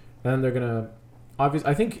it, and then they're gonna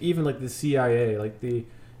I think even like the CIA, like the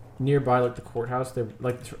nearby, like the courthouse, they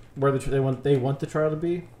like where they want the trial to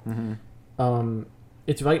be. Mm-hmm.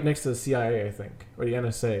 It's right next to the CIA, I think, or the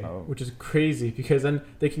NSA, Oh. which is crazy because then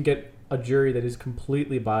they can get a jury that is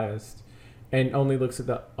completely biased and only looks at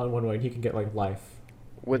that on one way, and he can get like life.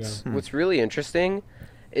 What's really interesting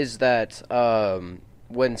is that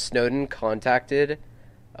when Snowden contacted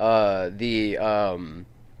the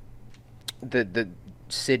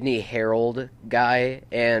Sydney Herald guy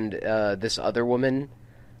and this other woman,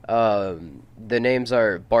 the names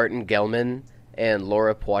are Barton Gelman and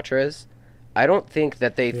Laura Poitras. I don't think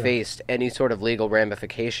that they faced any sort of legal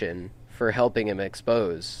ramification for helping him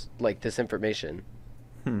expose like this information.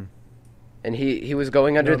 And he was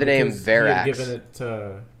going under the name because he had Verax. given it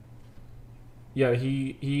to Yeah,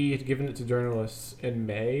 he had given it to journalists in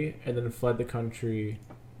May and then fled the country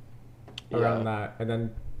around that, and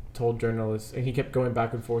then told journalists, and he kept going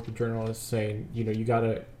back and forth with journalists saying, you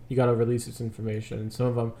gotta release this information. And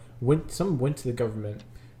some went to the government.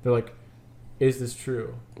 They're like, is this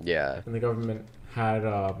true? Yeah. And the government had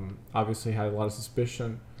obviously had a lot of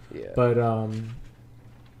suspicion. Yeah. But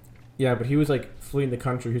but he was like fleeing the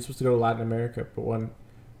country. He was supposed to go to Latin America, or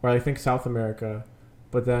I think South America.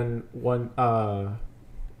 But then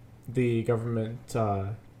the government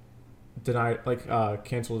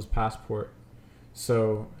canceled his passport,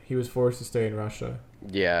 so he was forced to stay in Russia.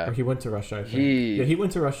 Yeah. Or he went to Russia, I think. He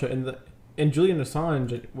went to Russia, and Julian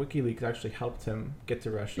Assange at WikiLeaks actually helped him get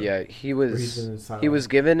to Russia. Yeah, he was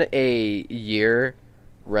given a year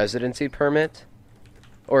residency permit,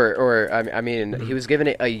 I mean, he was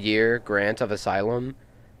given a year grant of asylum,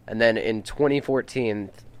 and then in 2014,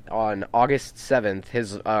 on August 7th,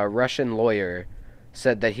 his Russian lawyer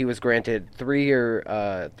said that he was granted 3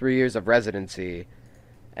 years of residency,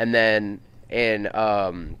 and then in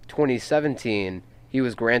 2017 he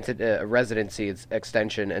was granted a residency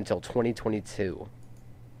extension until 2022.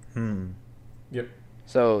 Yep.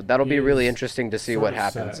 So that'll be really interesting to see what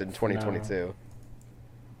happens in 2022.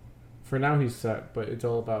 For now, he's set, but it's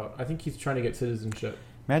all about. I think he's trying to get citizenship.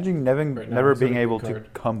 Imagine never being able to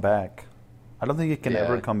come back. I don't think he can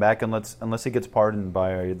ever come back unless he gets pardoned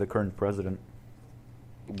by the current president.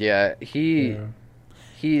 Yeah,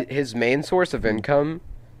 his main source of income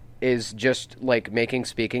is just like making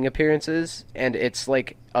speaking appearances, and it's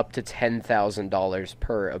like up to $10,000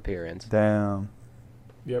 per appearance. Damn.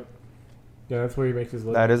 Yep. Yeah, that's where he makes his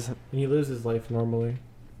living. That is. And he lives his life normally.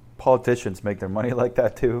 Politicians make their money like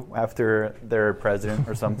that too. After they're president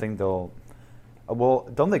or something, they'll. Well,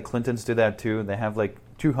 don't the Clintons do that too? They have like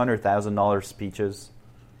 $200,000 speeches.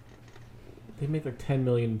 They make like 10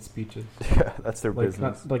 million speeches. Yeah, that's their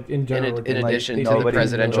business. Like in general, in addition to the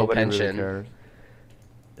presidential pension. Really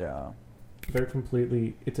yeah. They're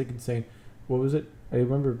completely. It's like insane. What was it? I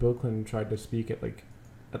remember Bill Clinton tried to speak at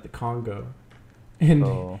the Congo,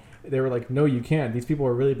 and they were like, "No, you can't. These people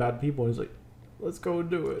are really bad people." And he's like, "Let's go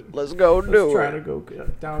do it. Let's go do it. Try to go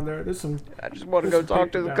down there. There's some. I just want to go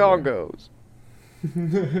talk to the Congos."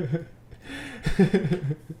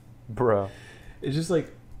 Bruh. It's just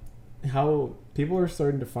like how people are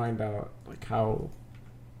starting to find out, like how,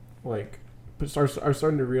 like, are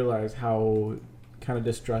starting to realize how kind of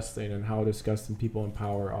distrusting and how disgusting people in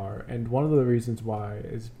power are. And one of the reasons why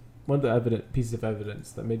is one of the pieces of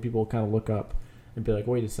evidence that made people kind of look up and be like,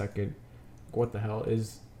 wait a second, what the hell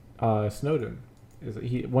is Snowden?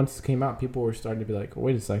 Once it came out, people were starting to be like,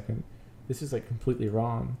 wait a second, this is like completely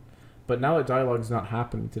wrong. But now that dialogue is not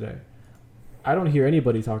happening today, I don't hear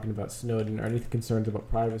anybody talking about Snowden or any concerns about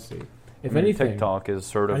privacy. If anything, TikTok is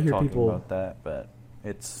sort of talking about that, but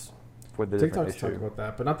it's with the different issue. TikTok's talking about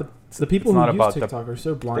that, but not the people who use TikTok are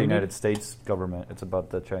so blinded. The United States government. It's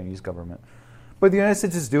about the Chinese government. But the United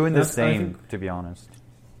States is doing the same, to be honest.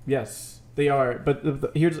 Yes, they are.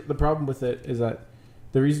 But here's the problem with it is that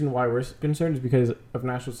the reason why we're concerned is because of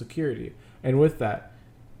national security. And with that,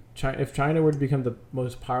 if China were to become the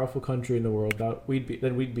most powerful country in the world, we'd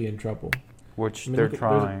be in trouble. Which they're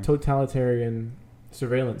trying. There's a totalitarian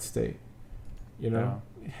surveillance state,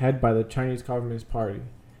 head by the Chinese Communist Party,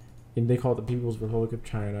 and they call it the People's Republic of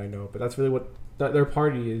China. I know, but that's really what their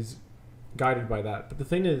party is guided by that. But the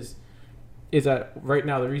thing is that right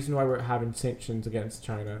now the reason why we're having sanctions against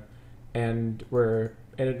China, and we're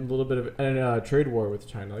in a little bit of a trade war with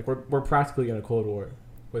China, like we're practically in a Cold War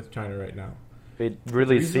with China right now. It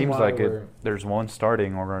really seems like there's one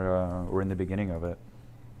starting, or we're in the beginning of it.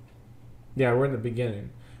 Yeah, we're in the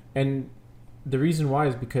beginning. And the reason why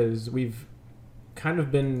is because we've kind of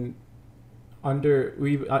been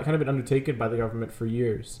undertaken by the government for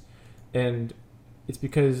years. And it's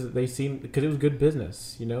because it was good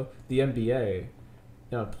business, the NBA.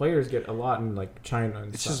 Players get a lot in like China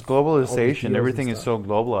and it's stuff. Just globalization. Everything is so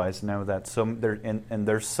globalized now that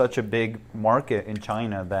there's such a big market in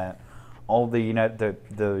China that all the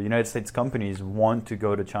United States companies want to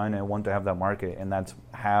go to China and want to have that market, and that's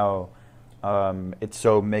how it's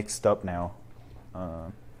so mixed up now.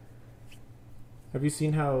 Have you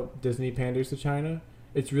seen how Disney panders to China?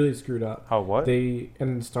 It's really screwed up. How what?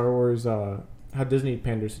 In Star Wars, how Disney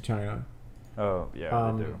panders to China. Oh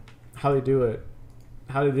yeah, they do. How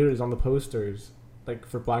they do it is on the posters, like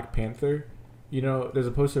for Black Panther. There's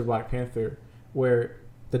a poster of Black Panther where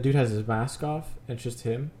the dude has his mask off and it's just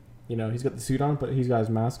him. He's got the suit on, but he's got his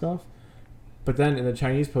mask off. But then in the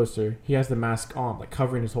Chinese poster, he has the mask on, like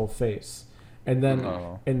covering his whole face. And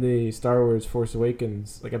then in the Star Wars Force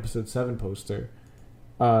Awakens, like Episode 7 poster,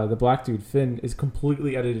 the black dude Finn is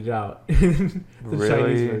completely edited out in the Really?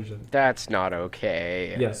 Chinese version. That's not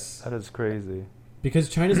okay. Yes, That is crazy. because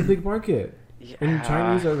China's a big market, and Yeah.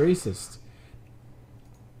 Chinese are racist.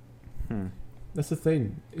 Hmm. That's the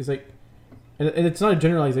thing. It's like, and it's not a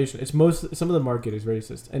generalization. It's some of the market is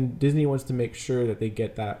racist, and Disney wants to make sure that they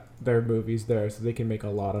get their movies there so they can make a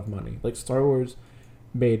lot of money. Like Star Wars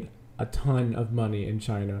made a ton of money in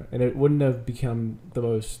China, and it wouldn't have become the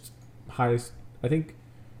most highest. I think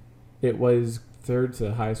it was third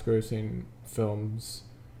to highest grossing films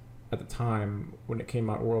at the time when it came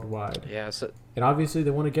out worldwide. Yeah, so And obviously they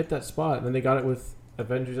want to get that spot, and then they got it with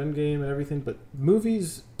Avengers Endgame and everything. But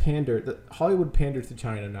movies Hollywood panders to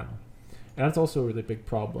China now, and that's also a really big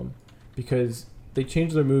problem because they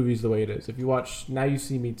change their movies the way it is. If you watch Now You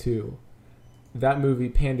See Me Too, that movie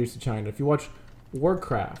panders to China. If you watch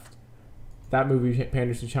Warcraft, that movie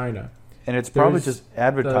panders to China. And it's probably There's just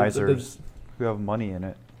advertisers who have money in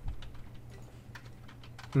it.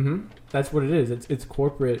 Mm-hmm. That's what it is. It's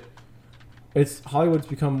corporate. It's Hollywood's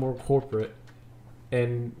become more corporate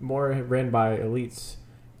and more ran by elites,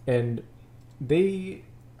 and I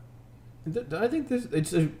think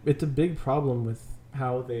it's a big problem with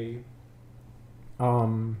how they,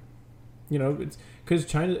 it's because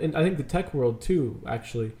China, and I think the tech world too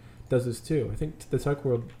actually does this too. I think the tech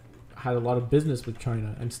world had a lot of business with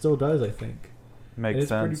China and still does. I think. Makes And it's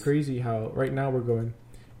sense. pretty crazy how right now we're going.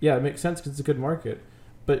 Yeah, it makes sense because it's a good market,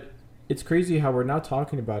 but it's crazy how we're now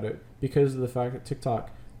talking about it because of the fact that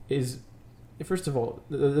TikTok is. First of all,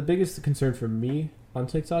 the biggest concern for me on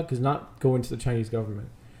TikTok is not going to the Chinese government.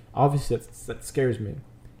 Obviously, that scares me,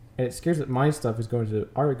 and it scares that my stuff is going to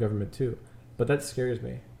our government too. But that scares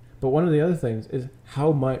me. But one of the other things is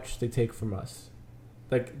how much they take from us.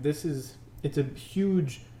 Like it's a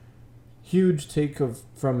huge take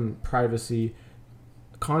from privacy,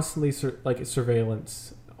 constantly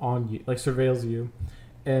surveillance on you, like surveils you,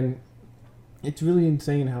 and it's really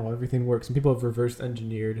insane how everything works. And people have reverse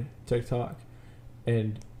engineered TikTok,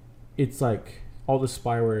 and it's like all the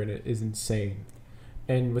spyware in it is insane.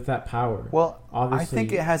 And with that power, Well, obviously, I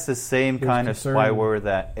think it has the same there's kind of concern. spyware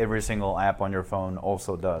that every single app on your phone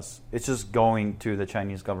also does. It's just going to the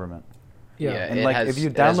Chinese government. yeah, Yeah, And it like has, if you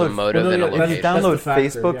it has a download- motive Well, and no, a yeah, If you location. that's download the factor,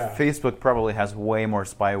 Facebook, yeah. Facebook probably has way more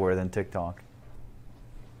spyware than TikTok.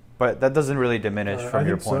 But that doesn't really diminish I from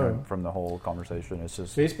your think point so. from the whole conversation. It's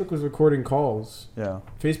just Facebook was recording calls. yeah.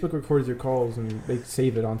 Facebook records your calls and they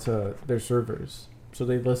save it onto their servers, so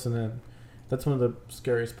they listen in. That's one of the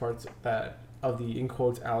scariest parts of the in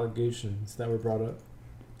quotes allegations that were brought up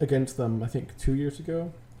against them. I think 2 years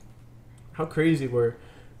ago. How crazy were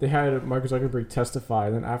they had Mark Zuckerberg testify,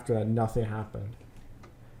 and then after that, nothing happened.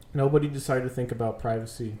 Nobody decided to think about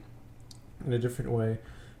privacy in a different way.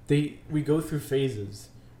 We go through phases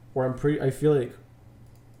where I feel like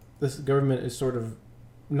this government is sort of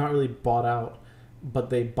not really bought out, but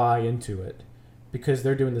they buy into it because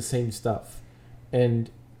they're doing the same stuff, and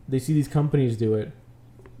they see these companies do it.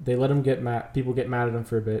 They let them get mad. People get mad at them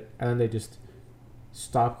for a bit, and then they just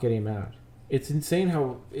stop getting mad. It's insane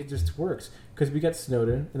how it just works because we get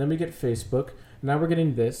Snowden, and then we get Facebook. Now we're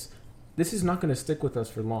getting this. This is not going to stick with us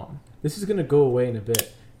for long. This is going to go away in a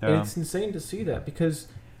bit, and Yeah. it's insane to see that because,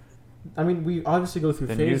 I mean, we obviously go through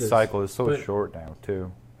The phases. news cycle is so but- short now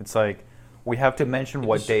too. It's like we have to mention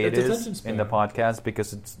what It's- day it it's is attention in the span. podcast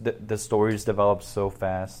because it's the stories develop so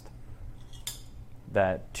fast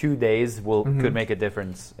that 2 days Mhm. could make a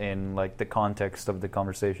difference in like the context of the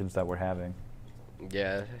conversations that we're having.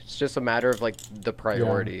 Yeah, it's just a matter of like the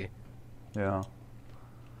priority. Yeah.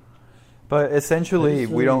 But essentially,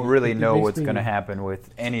 It's we don't really it know makes what's me- going to happen with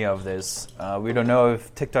any of this. We don't know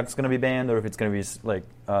if TikTok's going to be banned or if it's going to be like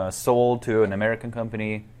sold to an American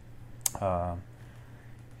company.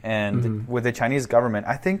 And Mhm. with the Chinese government,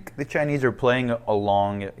 I think the Chinese are playing a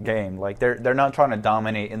long game. Like they're not trying to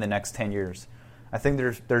dominate in the next 10 years. I think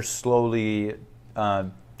they're slowly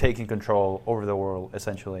taking control over the world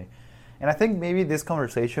essentially. And I think maybe this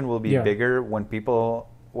conversation will be Yeah. bigger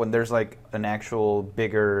when there's like an actual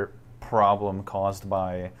bigger problem caused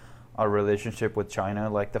by our relationship with China,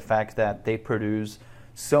 like the fact that they produce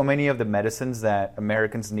so many of the medicines that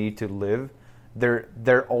Americans need to live,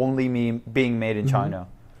 they're only being made in Mhm. China.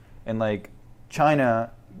 And like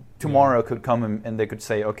China tomorrow could come and they could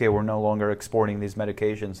say, okay, we're no longer exporting these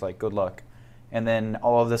medications, like good luck. And then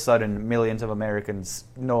all of a sudden millions of Americans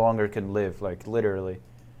no longer can live, like literally.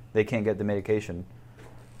 They can't get the medication.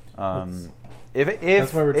 If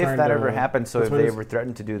That's why we're trying that to- ever happens, so that's if why they this- ever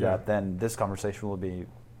threaten to do Yeah. that, then this conversation will be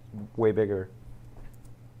way bigger.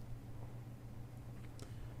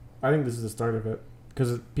 I think this is the start of it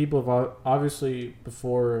because people have obviously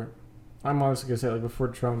before I'm honestly gonna say, like, before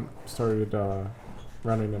Trump started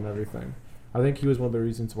running and everything, I think he was one of the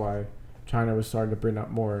reasons why China was starting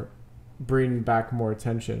to bring back more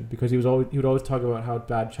attention, because he would always talk about how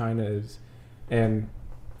bad China is, and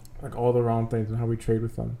like all the wrong things and how we trade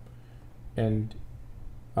with them, and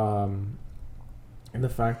the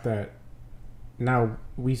fact that now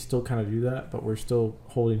we still kind of do that, but we're still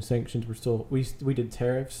holding sanctions. We did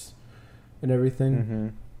tariffs and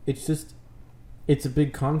everything. Mm-hmm. It's a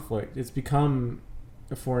big conflict. It's become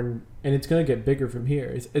a foreign, and it's going to get bigger from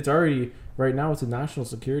here. It's already, right now it's a national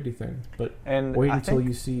security thing, but And wait I until think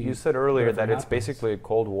you see. You said earlier whatever that it's happens. basically a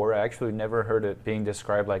Cold War. I actually never heard it being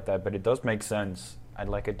described like that, but it does make sense.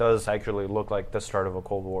 It does actually look like the start of a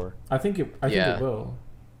Cold War. I think it will.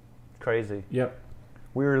 Crazy. Yep.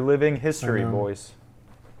 We're living history, I know. boys.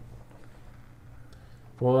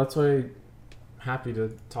 Well, that's why I'm happy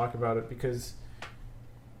to talk about it, because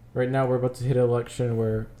right now we're about to hit an election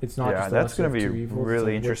where it's not Yeah, just the that's lesser gonna of be two evils, it's really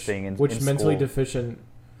like interesting in which mentally school. deficient.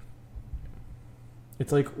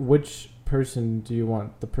 It's like, which person do you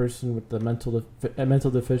want? The person with the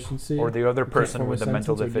mental deficiency, Or the other who can't person form a with the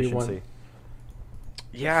mental sentence, or do you want- deficiency.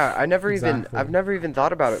 Yeah, I've never even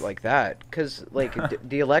thought about it like that, because like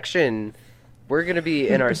the election, we're gonna be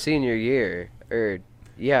in our senior year, or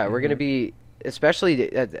we're gonna be,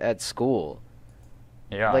 especially at school.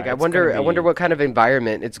 Yeah. Like I it's wonder gonna be- what kind of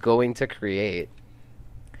environment it's going to create.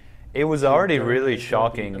 It was already It's really gonna be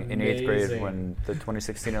shocking in 8th grade amazing. when the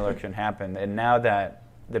 2016 election happened, and now that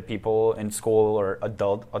the people in school are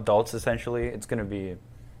adults essentially, it's going to be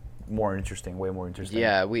more interesting, way more interesting.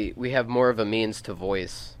 Yeah, we have more of a means to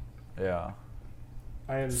voice. Yeah.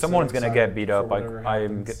 I am Someone's so going to get excited beat for up. whatever I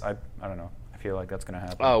happens. don't know. I feel like that's going to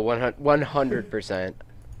happen. Oh, 100%.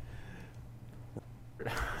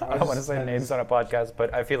 I don't want to say names on a podcast,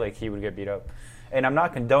 but I feel like he would get beat up. And I'm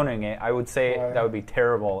not condoning it. I would say Why? that would be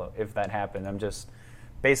terrible if that happened. I'm just,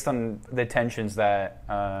 based on the tensions that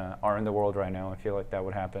are in the world right now, I feel like that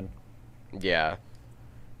would happen. Yeah.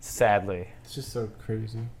 Sadly. It's just so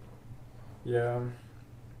crazy. Yeah.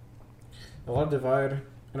 A lot of divide.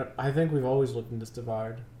 And I think we've always lived in this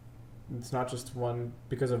divide. It's not just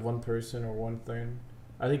because of one person or one thing.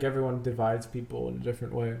 I think everyone divides people in a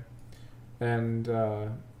different way. And,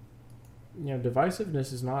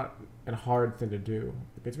 divisiveness is not a hard thing to do.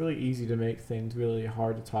 It's really easy to make things really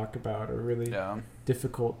hard to talk about, or really Yeah.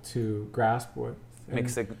 difficult to grasp with. And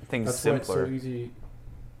Makes things that's why simpler. it's so easy.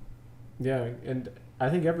 Yeah, and I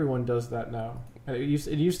think everyone does that now. And it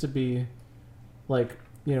used to be like,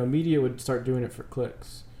 media would start doing it for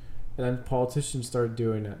clicks, and then politicians started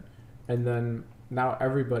doing it, and then now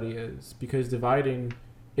everybody is, because dividing,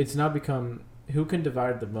 it's now become who can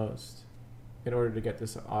divide the most in order to get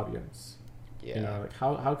this audience. Yeah. Like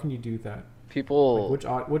how can you do that? People Which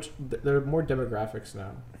there are more demographics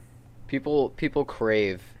now. people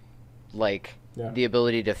crave like Yeah. the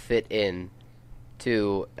ability to fit in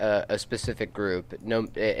to a specific group. No,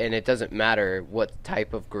 and it doesn't matter what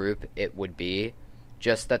type of group it would be,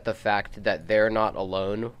 just that the fact that they're not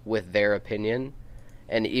alone with their opinion,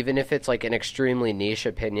 and even if it's like an extremely niche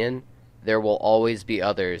opinion, there will always be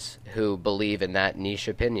others who believe in that niche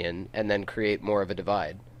opinion and then create more of a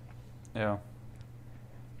divide. Yeah.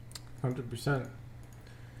 100%.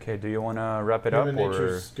 Okay, do you want to wrap it up, Human nature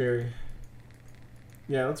or is scary.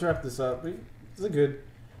 Yeah, let's wrap this up. It's a good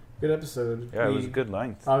episode. yeah, it We was good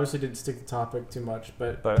length. Obviously didn't stick to topic too much,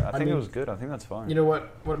 but But I think mean, it was good. I think that's fine. You know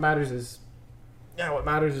what matters is,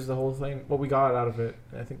 the whole thing. What we got out of it.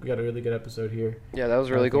 I think we got a really good episode here. Yeah, that was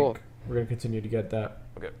I really think cool. We're gonna continue to get that.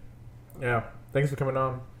 Okay. Yeah. Thanks for coming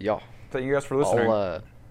on. Yeah. Thank you guys for listening. I'll